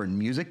movies, burn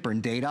music,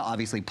 burn data,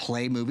 obviously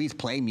play movies,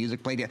 play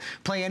music, play data,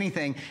 play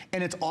anything,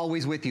 and it's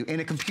always with you. In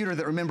a computer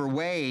that, remember,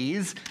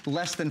 weighs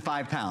less than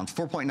 5 pounds,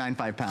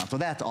 4.95 pounds. So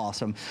that's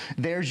awesome.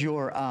 There's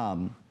your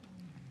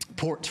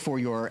ports for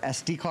your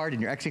SD card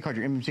and your XD card,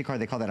 your MMC card.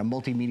 They call that a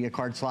multimedia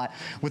card slot.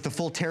 With the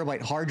full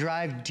terabyte hard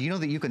drive, do you know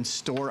that you can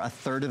store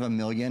 1/3 of a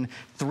million,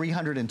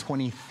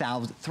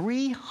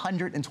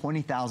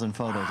 320,000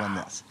 photos on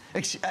this?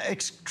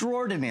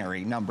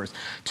 Extraordinary numbers.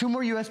 2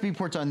 more USB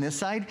ports on this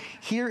side.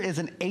 Here is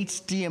an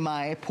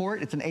HDMI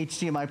port. It's an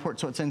HDMI port,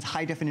 so it sends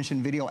high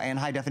definition video and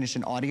high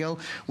definition audio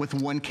with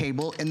 1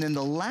 cable. And then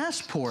the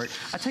last port,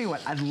 I'll tell you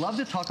what, I'd love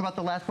to talk about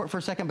the last port for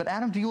a second, but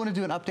Adam, do you want to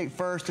do an update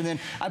first? And then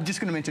I'm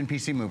just going to mention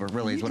PC Mover,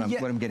 really, is what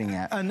I'm getting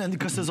at. And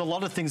because there's a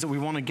lot of things that we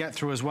want to get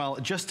through as well.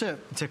 Just to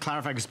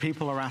clarify, because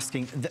people are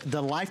asking,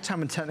 the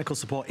lifetime and technical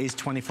support is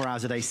 24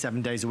 hours a day,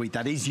 7 days a week.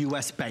 That is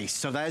US based.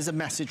 So there's a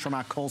message from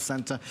our call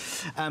center.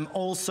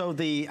 Also,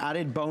 the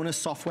added bonus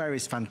software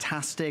is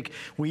fantastic.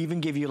 We even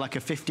give you like a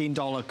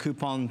 $15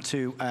 coupon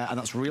to, and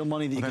that's real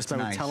money that you can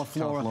spend with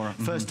Teleflora.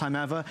 First time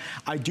ever.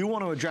 I do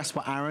want to address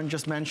what Aaron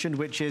just mentioned,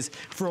 which is,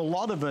 for a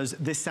lot of us,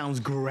 this sounds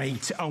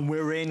great, and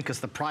we're in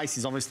because the price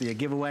is obviously a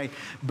giveaway,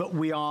 but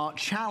we are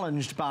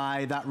challenged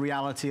by that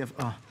reality of,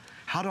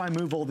 how do I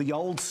move all the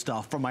old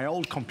stuff from my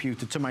old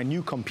computer to my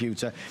new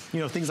computer?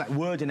 You know, things like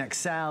Word and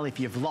Excel, if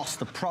you've lost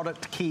the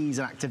product keys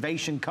and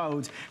activation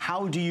codes,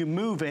 how do you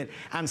move it?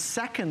 And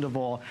second of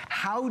all,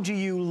 how do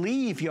you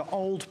leave your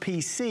old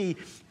PC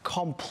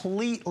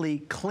completely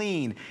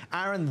clean?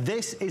 Aaron,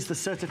 this is the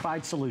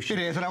certified solution.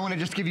 It is, and I want to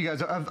just give you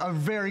guys a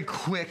very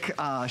quick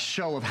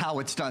show of how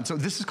it's done. So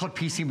this is called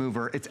PC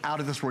Mover. It's out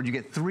of this world. You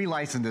get 3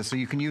 licenses, so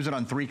you can use it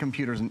on 3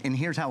 computers, and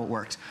here's how it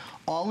works.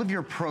 All of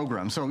your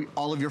programs, so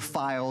all of your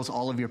files,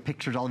 all of your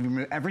pictures, all of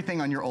your,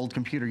 everything on your old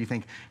computer, you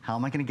think, how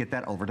am I going to get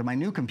that over to my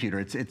new computer?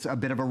 It's a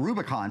bit of a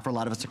Rubicon for a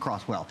lot of us to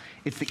cross. Well,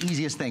 it's the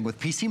easiest thing. With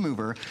PC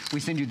Mover,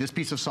 we send you this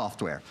piece of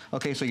software.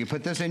 Okay, so you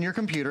put this in your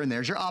computer, and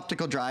there's your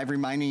optical drive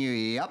reminding you,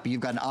 yep,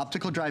 you've got an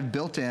optical drive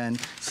built in,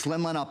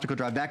 slimline optical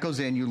drive. That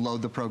goes in, you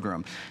load the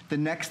program. The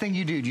next thing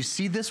you do you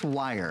see this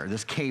wire,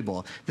 this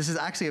cable? This is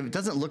actually, it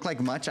doesn't look like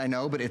much, I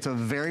know, but it's a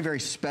very, very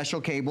special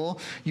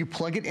cable. You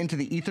plug it into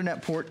the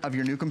Ethernet port of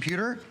your new computer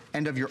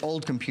and of your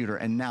old computer.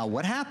 And now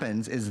what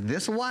happens is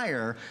this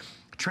wire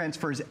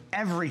transfers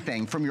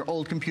everything from your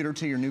old computer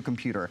to your new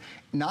computer.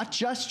 Not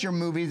just your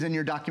movies and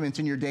your documents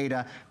and your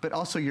data, but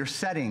also your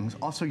settings,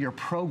 also your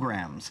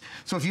programs.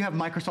 So if you have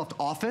Microsoft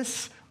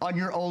Office on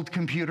your old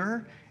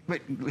computer, but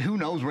who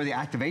knows where the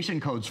activation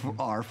codes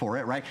are for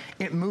it, right?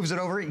 It moves it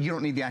over, you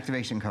don't need the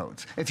activation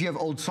codes. If you have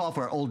old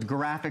software, old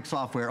graphic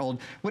software,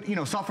 old,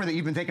 software that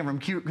you've been taking from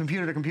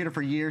computer to computer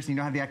for years and you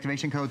don't have the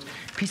activation codes,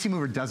 PC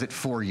Mover does it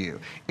for you.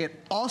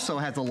 It also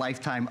has a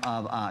lifetime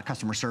of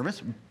customer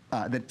service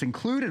that's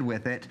included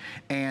with it,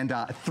 and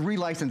 3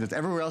 licenses.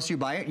 Everywhere else you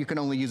buy it, you can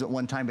only use it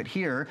 1 time, but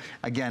here,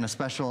 again, a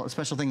special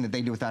thing that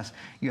they do with us,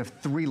 you have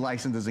 3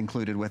 licenses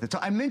included with it. So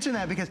I mention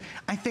that because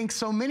I think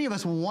so many of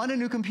us want a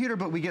new computer,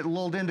 but we get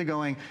lulled into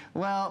going,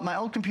 well, my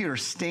old computer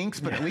stinks,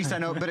 but at least I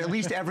know, but at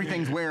least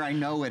everything's where I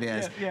know it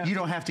is. You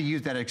don't have to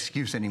use that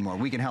excuse anymore.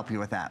 We can help you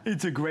with that.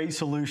 It's a great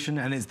solution,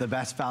 and it's the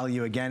best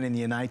value, again, in the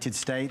United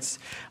States.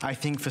 I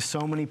think for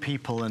so many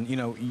people, and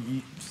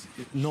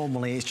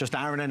normally it's just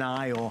Aaron and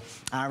I, or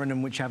Aaron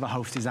and whichever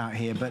host is out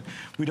here, but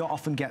we don't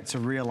often get to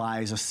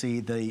realize or see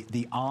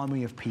the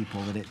army of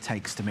people that it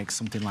takes to make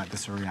something like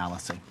this a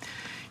reality.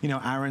 You know,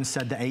 Aaron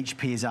said that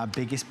HP is our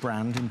biggest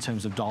brand in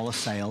terms of dollar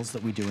sales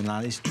that we do, and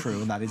that is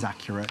true, and that is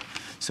accurate.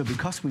 So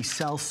because we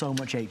sell so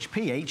much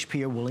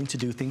HP are willing to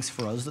do things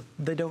for us that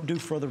they don't do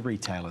for other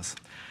retailers.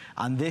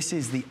 And this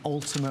is the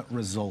ultimate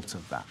result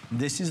of that.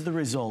 This is the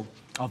result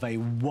of a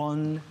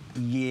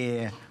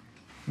 1-year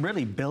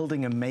really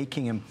building and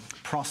making and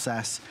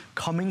process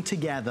coming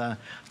together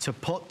to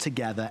put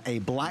together a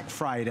Black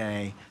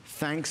Friday,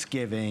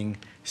 Thanksgiving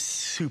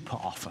super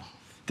offer.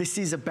 This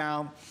is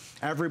about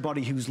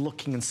everybody who's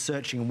looking and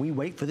searching, and we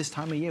wait for this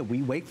time of year.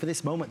 We wait for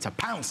this moment to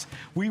pounce.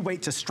 We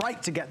wait to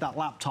strike to get that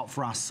laptop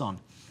for our son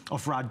or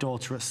for our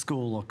daughter at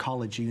school or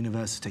college or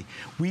university.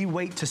 We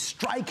wait to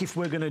strike if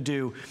we're going to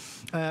do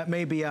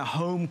maybe a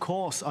home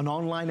course, an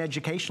online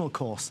educational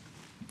course.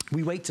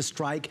 We wait to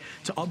strike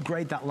to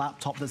upgrade that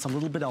laptop that's a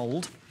little bit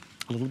old,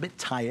 a little bit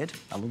tired,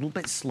 a little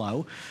bit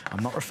slow.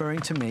 I'm not referring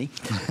to me.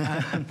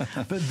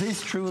 But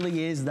this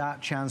truly is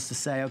that chance to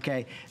say,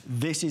 okay,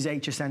 this is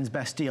HSN's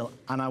best deal.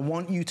 And I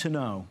want you to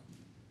know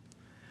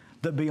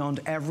that beyond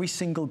every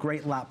single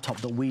great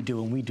laptop that we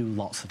do, and we do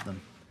lots of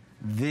them,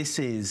 this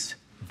is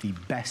the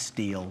best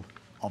deal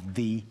of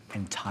the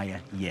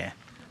entire year.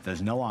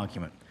 There's no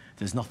argument.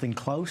 There's nothing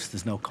close,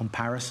 there's no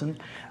comparison,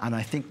 and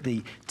I think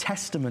the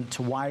testament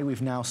to why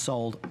we've now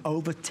sold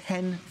over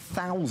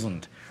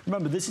 10,000.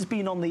 Remember, this has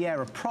been on the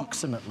air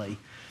approximately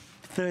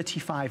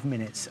 35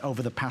 minutes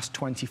over the past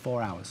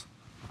 24 hours.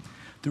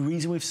 The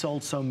reason we've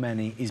sold so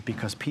many is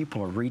because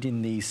people are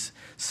reading these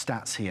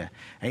stats here.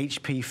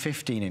 HP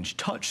 15-inch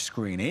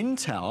touchscreen,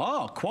 Intel,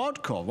 oh,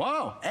 quad-core,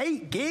 whoa,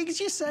 8 gigs,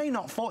 you say,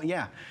 not 4?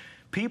 Yeah.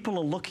 People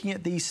are looking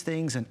at these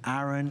things, and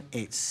Aaron,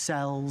 it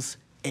sells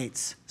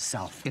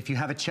itself. If you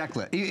have a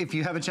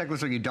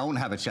checklist or you don't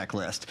have a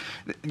checklist,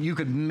 you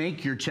could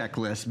make your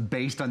checklist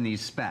based on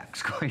these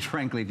specs, quite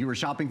frankly. If you were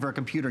shopping for a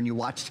computer and you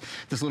watched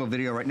this little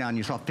video right now and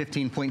you saw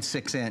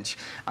 15.6-inch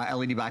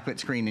LED backlit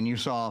screen, and you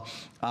saw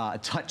a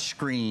touch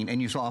screen, and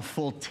you saw a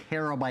full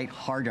terabyte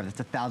hard drive, that's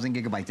 1,000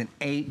 gigabytes and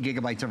 8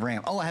 gigabytes of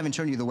RAM. Oh, I haven't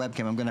shown you the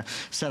webcam. I'm gonna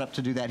set up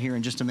to do that here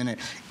in just a minute.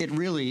 It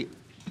really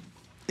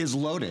is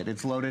loaded.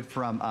 It's loaded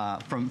from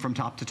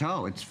top to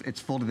toe.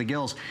 It's full to the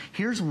gills.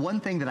 Here's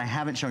one thing that I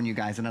haven't shown you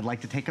guys, and I'd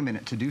like to take a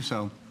minute to do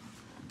so.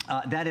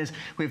 That is,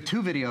 we have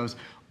 2 videos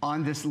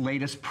on this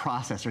latest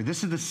processor.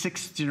 This is the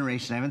 6th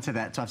generation. I haven't said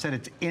that. So I've said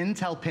it's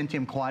Intel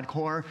Pentium quad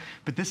core,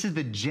 but this is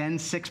the Gen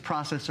 6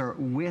 processor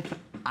with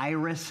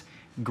Iris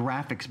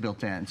graphics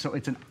built in. So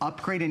it's an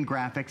upgrade in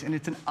graphics, and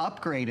it's an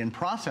upgrade in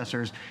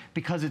processors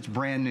because it's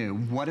brand new.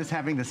 What does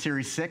having the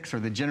Series 6 or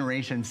the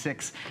Generation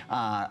 6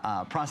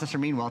 processor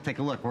mean? Well, take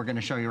a look. We're going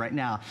to show you right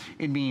now.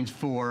 It means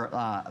for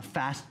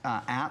fast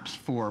apps,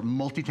 for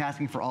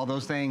multitasking, for all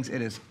those things.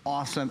 It is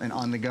awesome and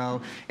on the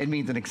go. It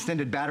means an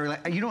extended battery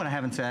life. You know what I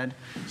haven't said?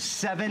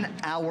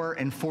 7-hour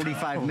and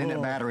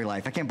 45-minute battery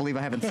life. I can't believe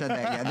I haven't said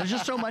that yet. There's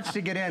just so much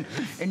to get in.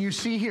 And you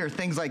see here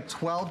things like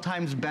 12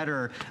 times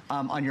better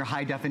on your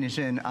high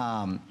definition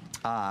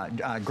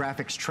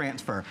graphics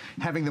transfer,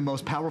 having the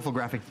most powerful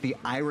graphics, the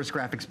Iris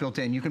graphics built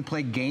in. You can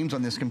play games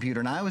on this computer.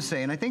 And I always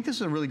say, and I think this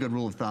is a really good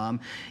rule of thumb,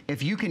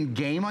 if you can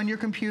game on your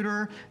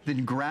computer,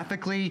 then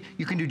graphically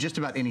you can do just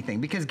about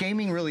anything, because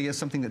gaming really is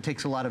something that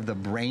takes a lot of the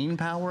brain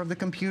power of the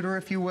computer,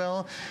 if you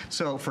will.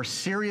 So for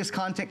serious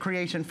content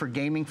creation, for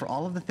gaming, for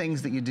all of the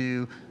things that you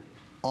do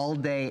all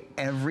day,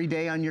 every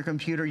day on your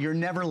computer, you're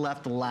never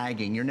left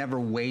lagging. You're never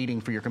waiting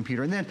for your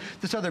computer. And then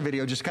this other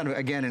video, just kind of,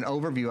 again, an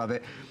overview of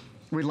it.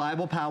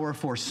 Reliable power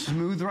for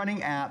smooth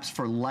running apps,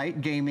 for light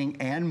gaming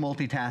and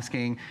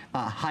multitasking.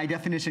 High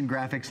definition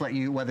graphics let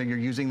you, whether you're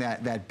using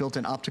that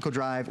built-in optical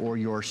drive or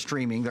you're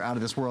streaming, they're out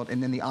of this world.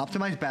 And then the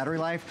optimized battery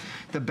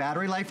life. The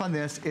battery life on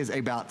this is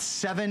about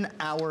 7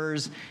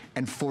 hours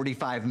and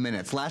 45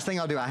 minutes. Last thing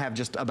I'll do, I have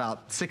just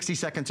about 60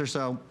 seconds or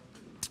so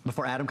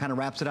before Adam kind of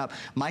wraps it up.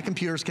 My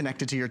computer's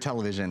connected to your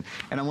television,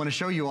 and I want to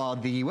show you all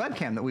the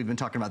webcam that we've been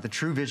talking about, the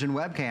True Vision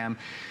webcam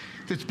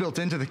that's built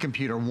into the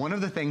computer. One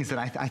of the things that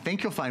I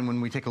think you'll find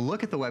when we take a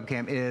look at the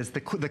webcam is the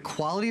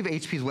quality of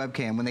HP's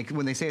webcam.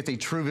 When they say it's a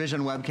True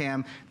Vision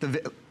webcam,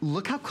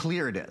 look how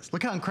clear it is.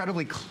 Look how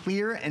incredibly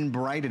clear and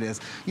bright it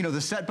is. You know, the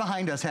set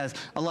behind us has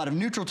a lot of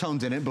neutral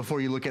tones in it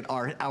before you look at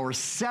our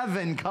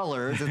 7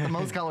 colors. It's the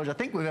most colors I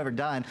think we've ever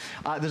done.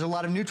 There's a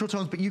lot of neutral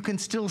tones, but you can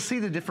still see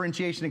the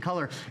differentiation in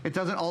color. It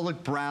doesn't all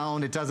look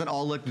brown. It doesn't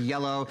all look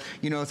yellow.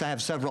 You notice I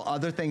have several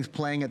other things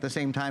playing at the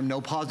same time.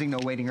 No pausing, no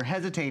waiting or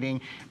hesitating.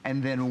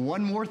 And then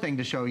one more thing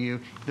to show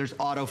you, there's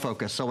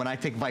autofocus. So when I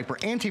take Viper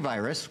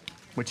Antivirus,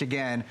 which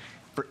again,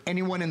 for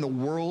anyone in the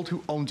world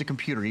who owns a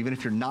computer, even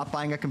if you're not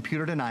buying a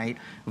computer tonight,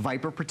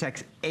 Viper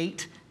protects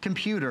 8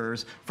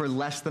 computers for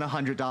less than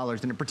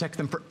 $100, and it protects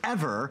them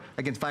forever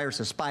against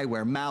viruses,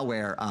 spyware,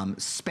 malware,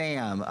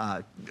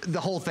 spam, the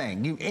whole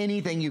thing,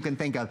 anything you can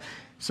think of.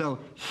 So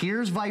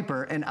here's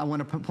Viper, and I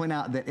want to point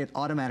out that it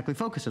automatically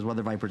focuses,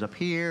 whether Viper's up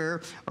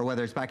here or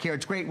whether it's back here.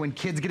 It's great when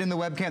kids get in the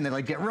webcam, they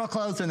like get real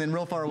close and then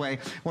real far away.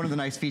 One of the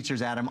nice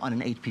features, Adam, on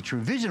an HP True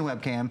Vision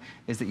webcam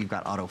is that you've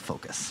got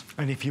autofocus.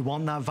 And if you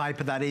want that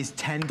Viper, that is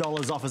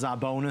 $10 off as our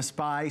bonus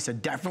buy, so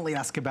definitely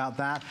ask about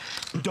that.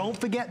 Don't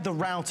forget the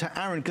router,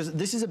 Aaron, because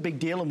this is a big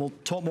deal, and we'll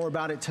talk more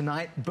about it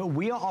tonight, but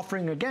we are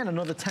offering, again,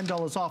 another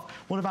 $10 off,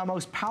 one of our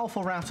most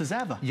powerful routers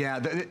ever. Yeah,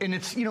 and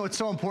it's, you know, it's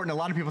so important. A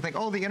lot of people think,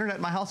 oh, the internet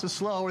in my house is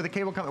slow, or the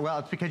cable company. Well,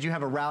 it's because you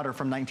have a router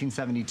from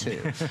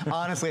 1972.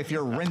 Honestly, if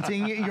you're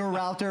renting your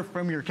router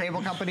from your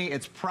cable company,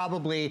 it's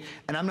probably,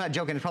 and I'm not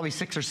joking, it's probably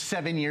 6 or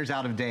 7 years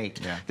out of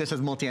date. Yeah. This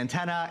has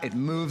multi-antenna, it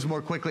moves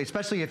more quickly,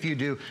 especially if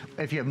you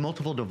have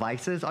multiple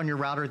devices on your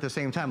router at the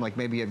same time, like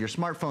maybe you have your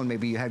smartphone,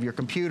 maybe you have your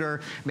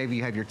computer, maybe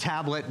you have your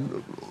tablet.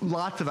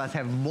 Lots of us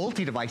have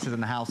multi-devices in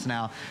the house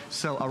now,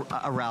 so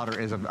a router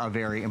is a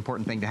very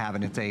important thing to have,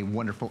 and it's a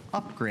wonderful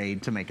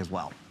upgrade to make as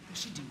well. You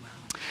should do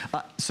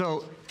well.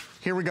 So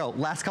here we go.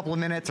 Last couple of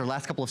minutes or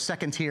last couple of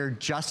seconds here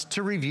just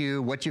to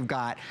review what you've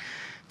got.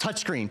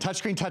 Touchscreen,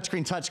 touchscreen,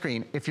 touchscreen,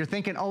 touchscreen. If you're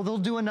thinking, oh, they'll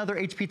do another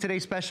HP Today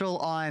special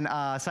on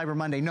Cyber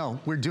Monday. No,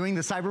 we're doing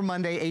the Cyber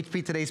Monday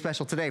HP Today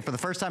special today. For the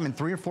first time in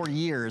 3 or 4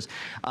 years,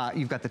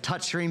 you've got the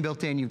touchscreen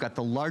built in, you've got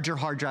the larger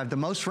hard drive, the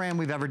most RAM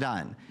we've ever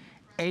done.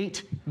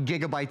 8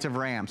 gigabytes of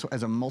RAM. So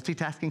as a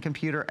multitasking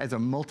computer, as a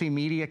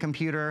multimedia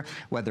computer,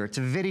 whether it's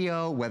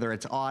video, whether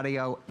it's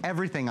audio,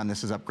 everything on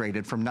this is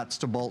upgraded from nuts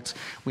to bolts.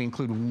 We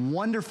include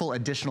wonderful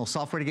additional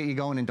software to get you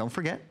going, and don't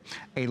forget,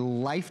 a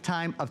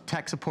lifetime of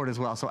tech support as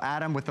well. So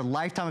Adam, with the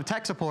lifetime of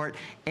tech support,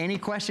 any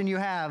question you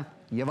have,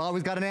 you've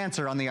always got an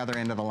answer on the other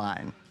end of the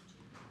line.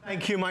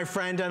 Thank you, my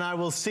friend, and I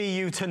will see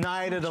you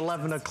tonight at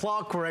 11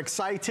 o'clock. We're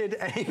excited.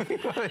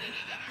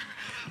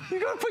 You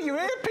gotta put your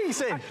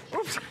earpiece in.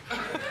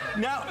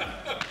 Now,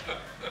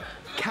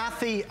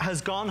 Kathy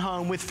has gone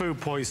home with food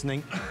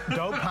poisoning.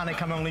 Don't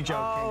panic, I'm only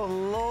joking. Oh,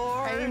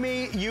 Lord.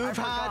 Amy, you've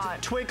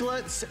had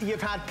twiglets,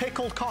 you've had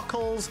pickled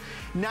cockles.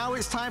 Now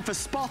it's time for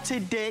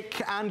spotted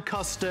dick and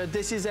custard.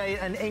 This is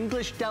an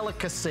English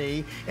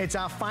delicacy. It's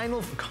our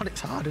final, God,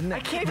 it's hard, isn't it? I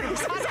can't even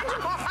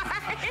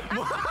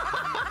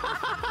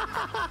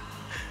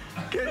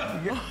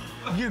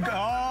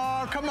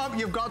oh, come on,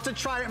 you've got to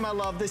try it, my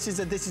love. This is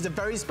a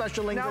very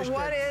special English Now,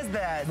 what dish. is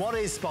this? What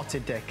is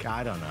spotted dick?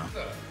 I don't know.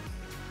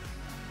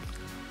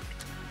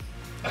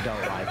 I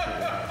don't like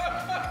it.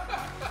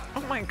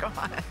 Oh my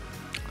God.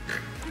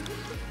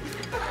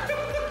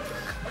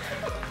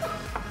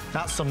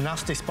 That's some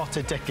nasty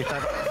spotted dick if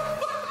ever.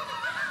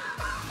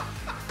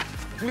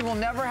 We will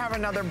never have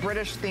another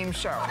British themed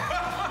show.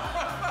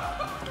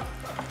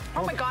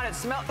 Oh my God, it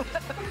smells.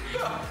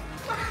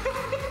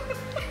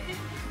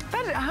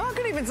 How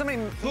could even somebody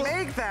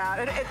make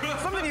that?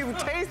 It's something you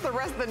taste the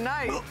rest of the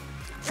night.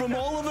 From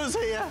all of us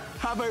here,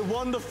 have a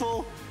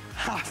wonderful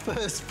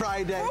First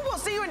Friday. Well, we'll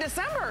see you in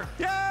December.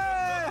 Yay!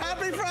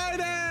 Happy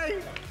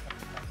Friday!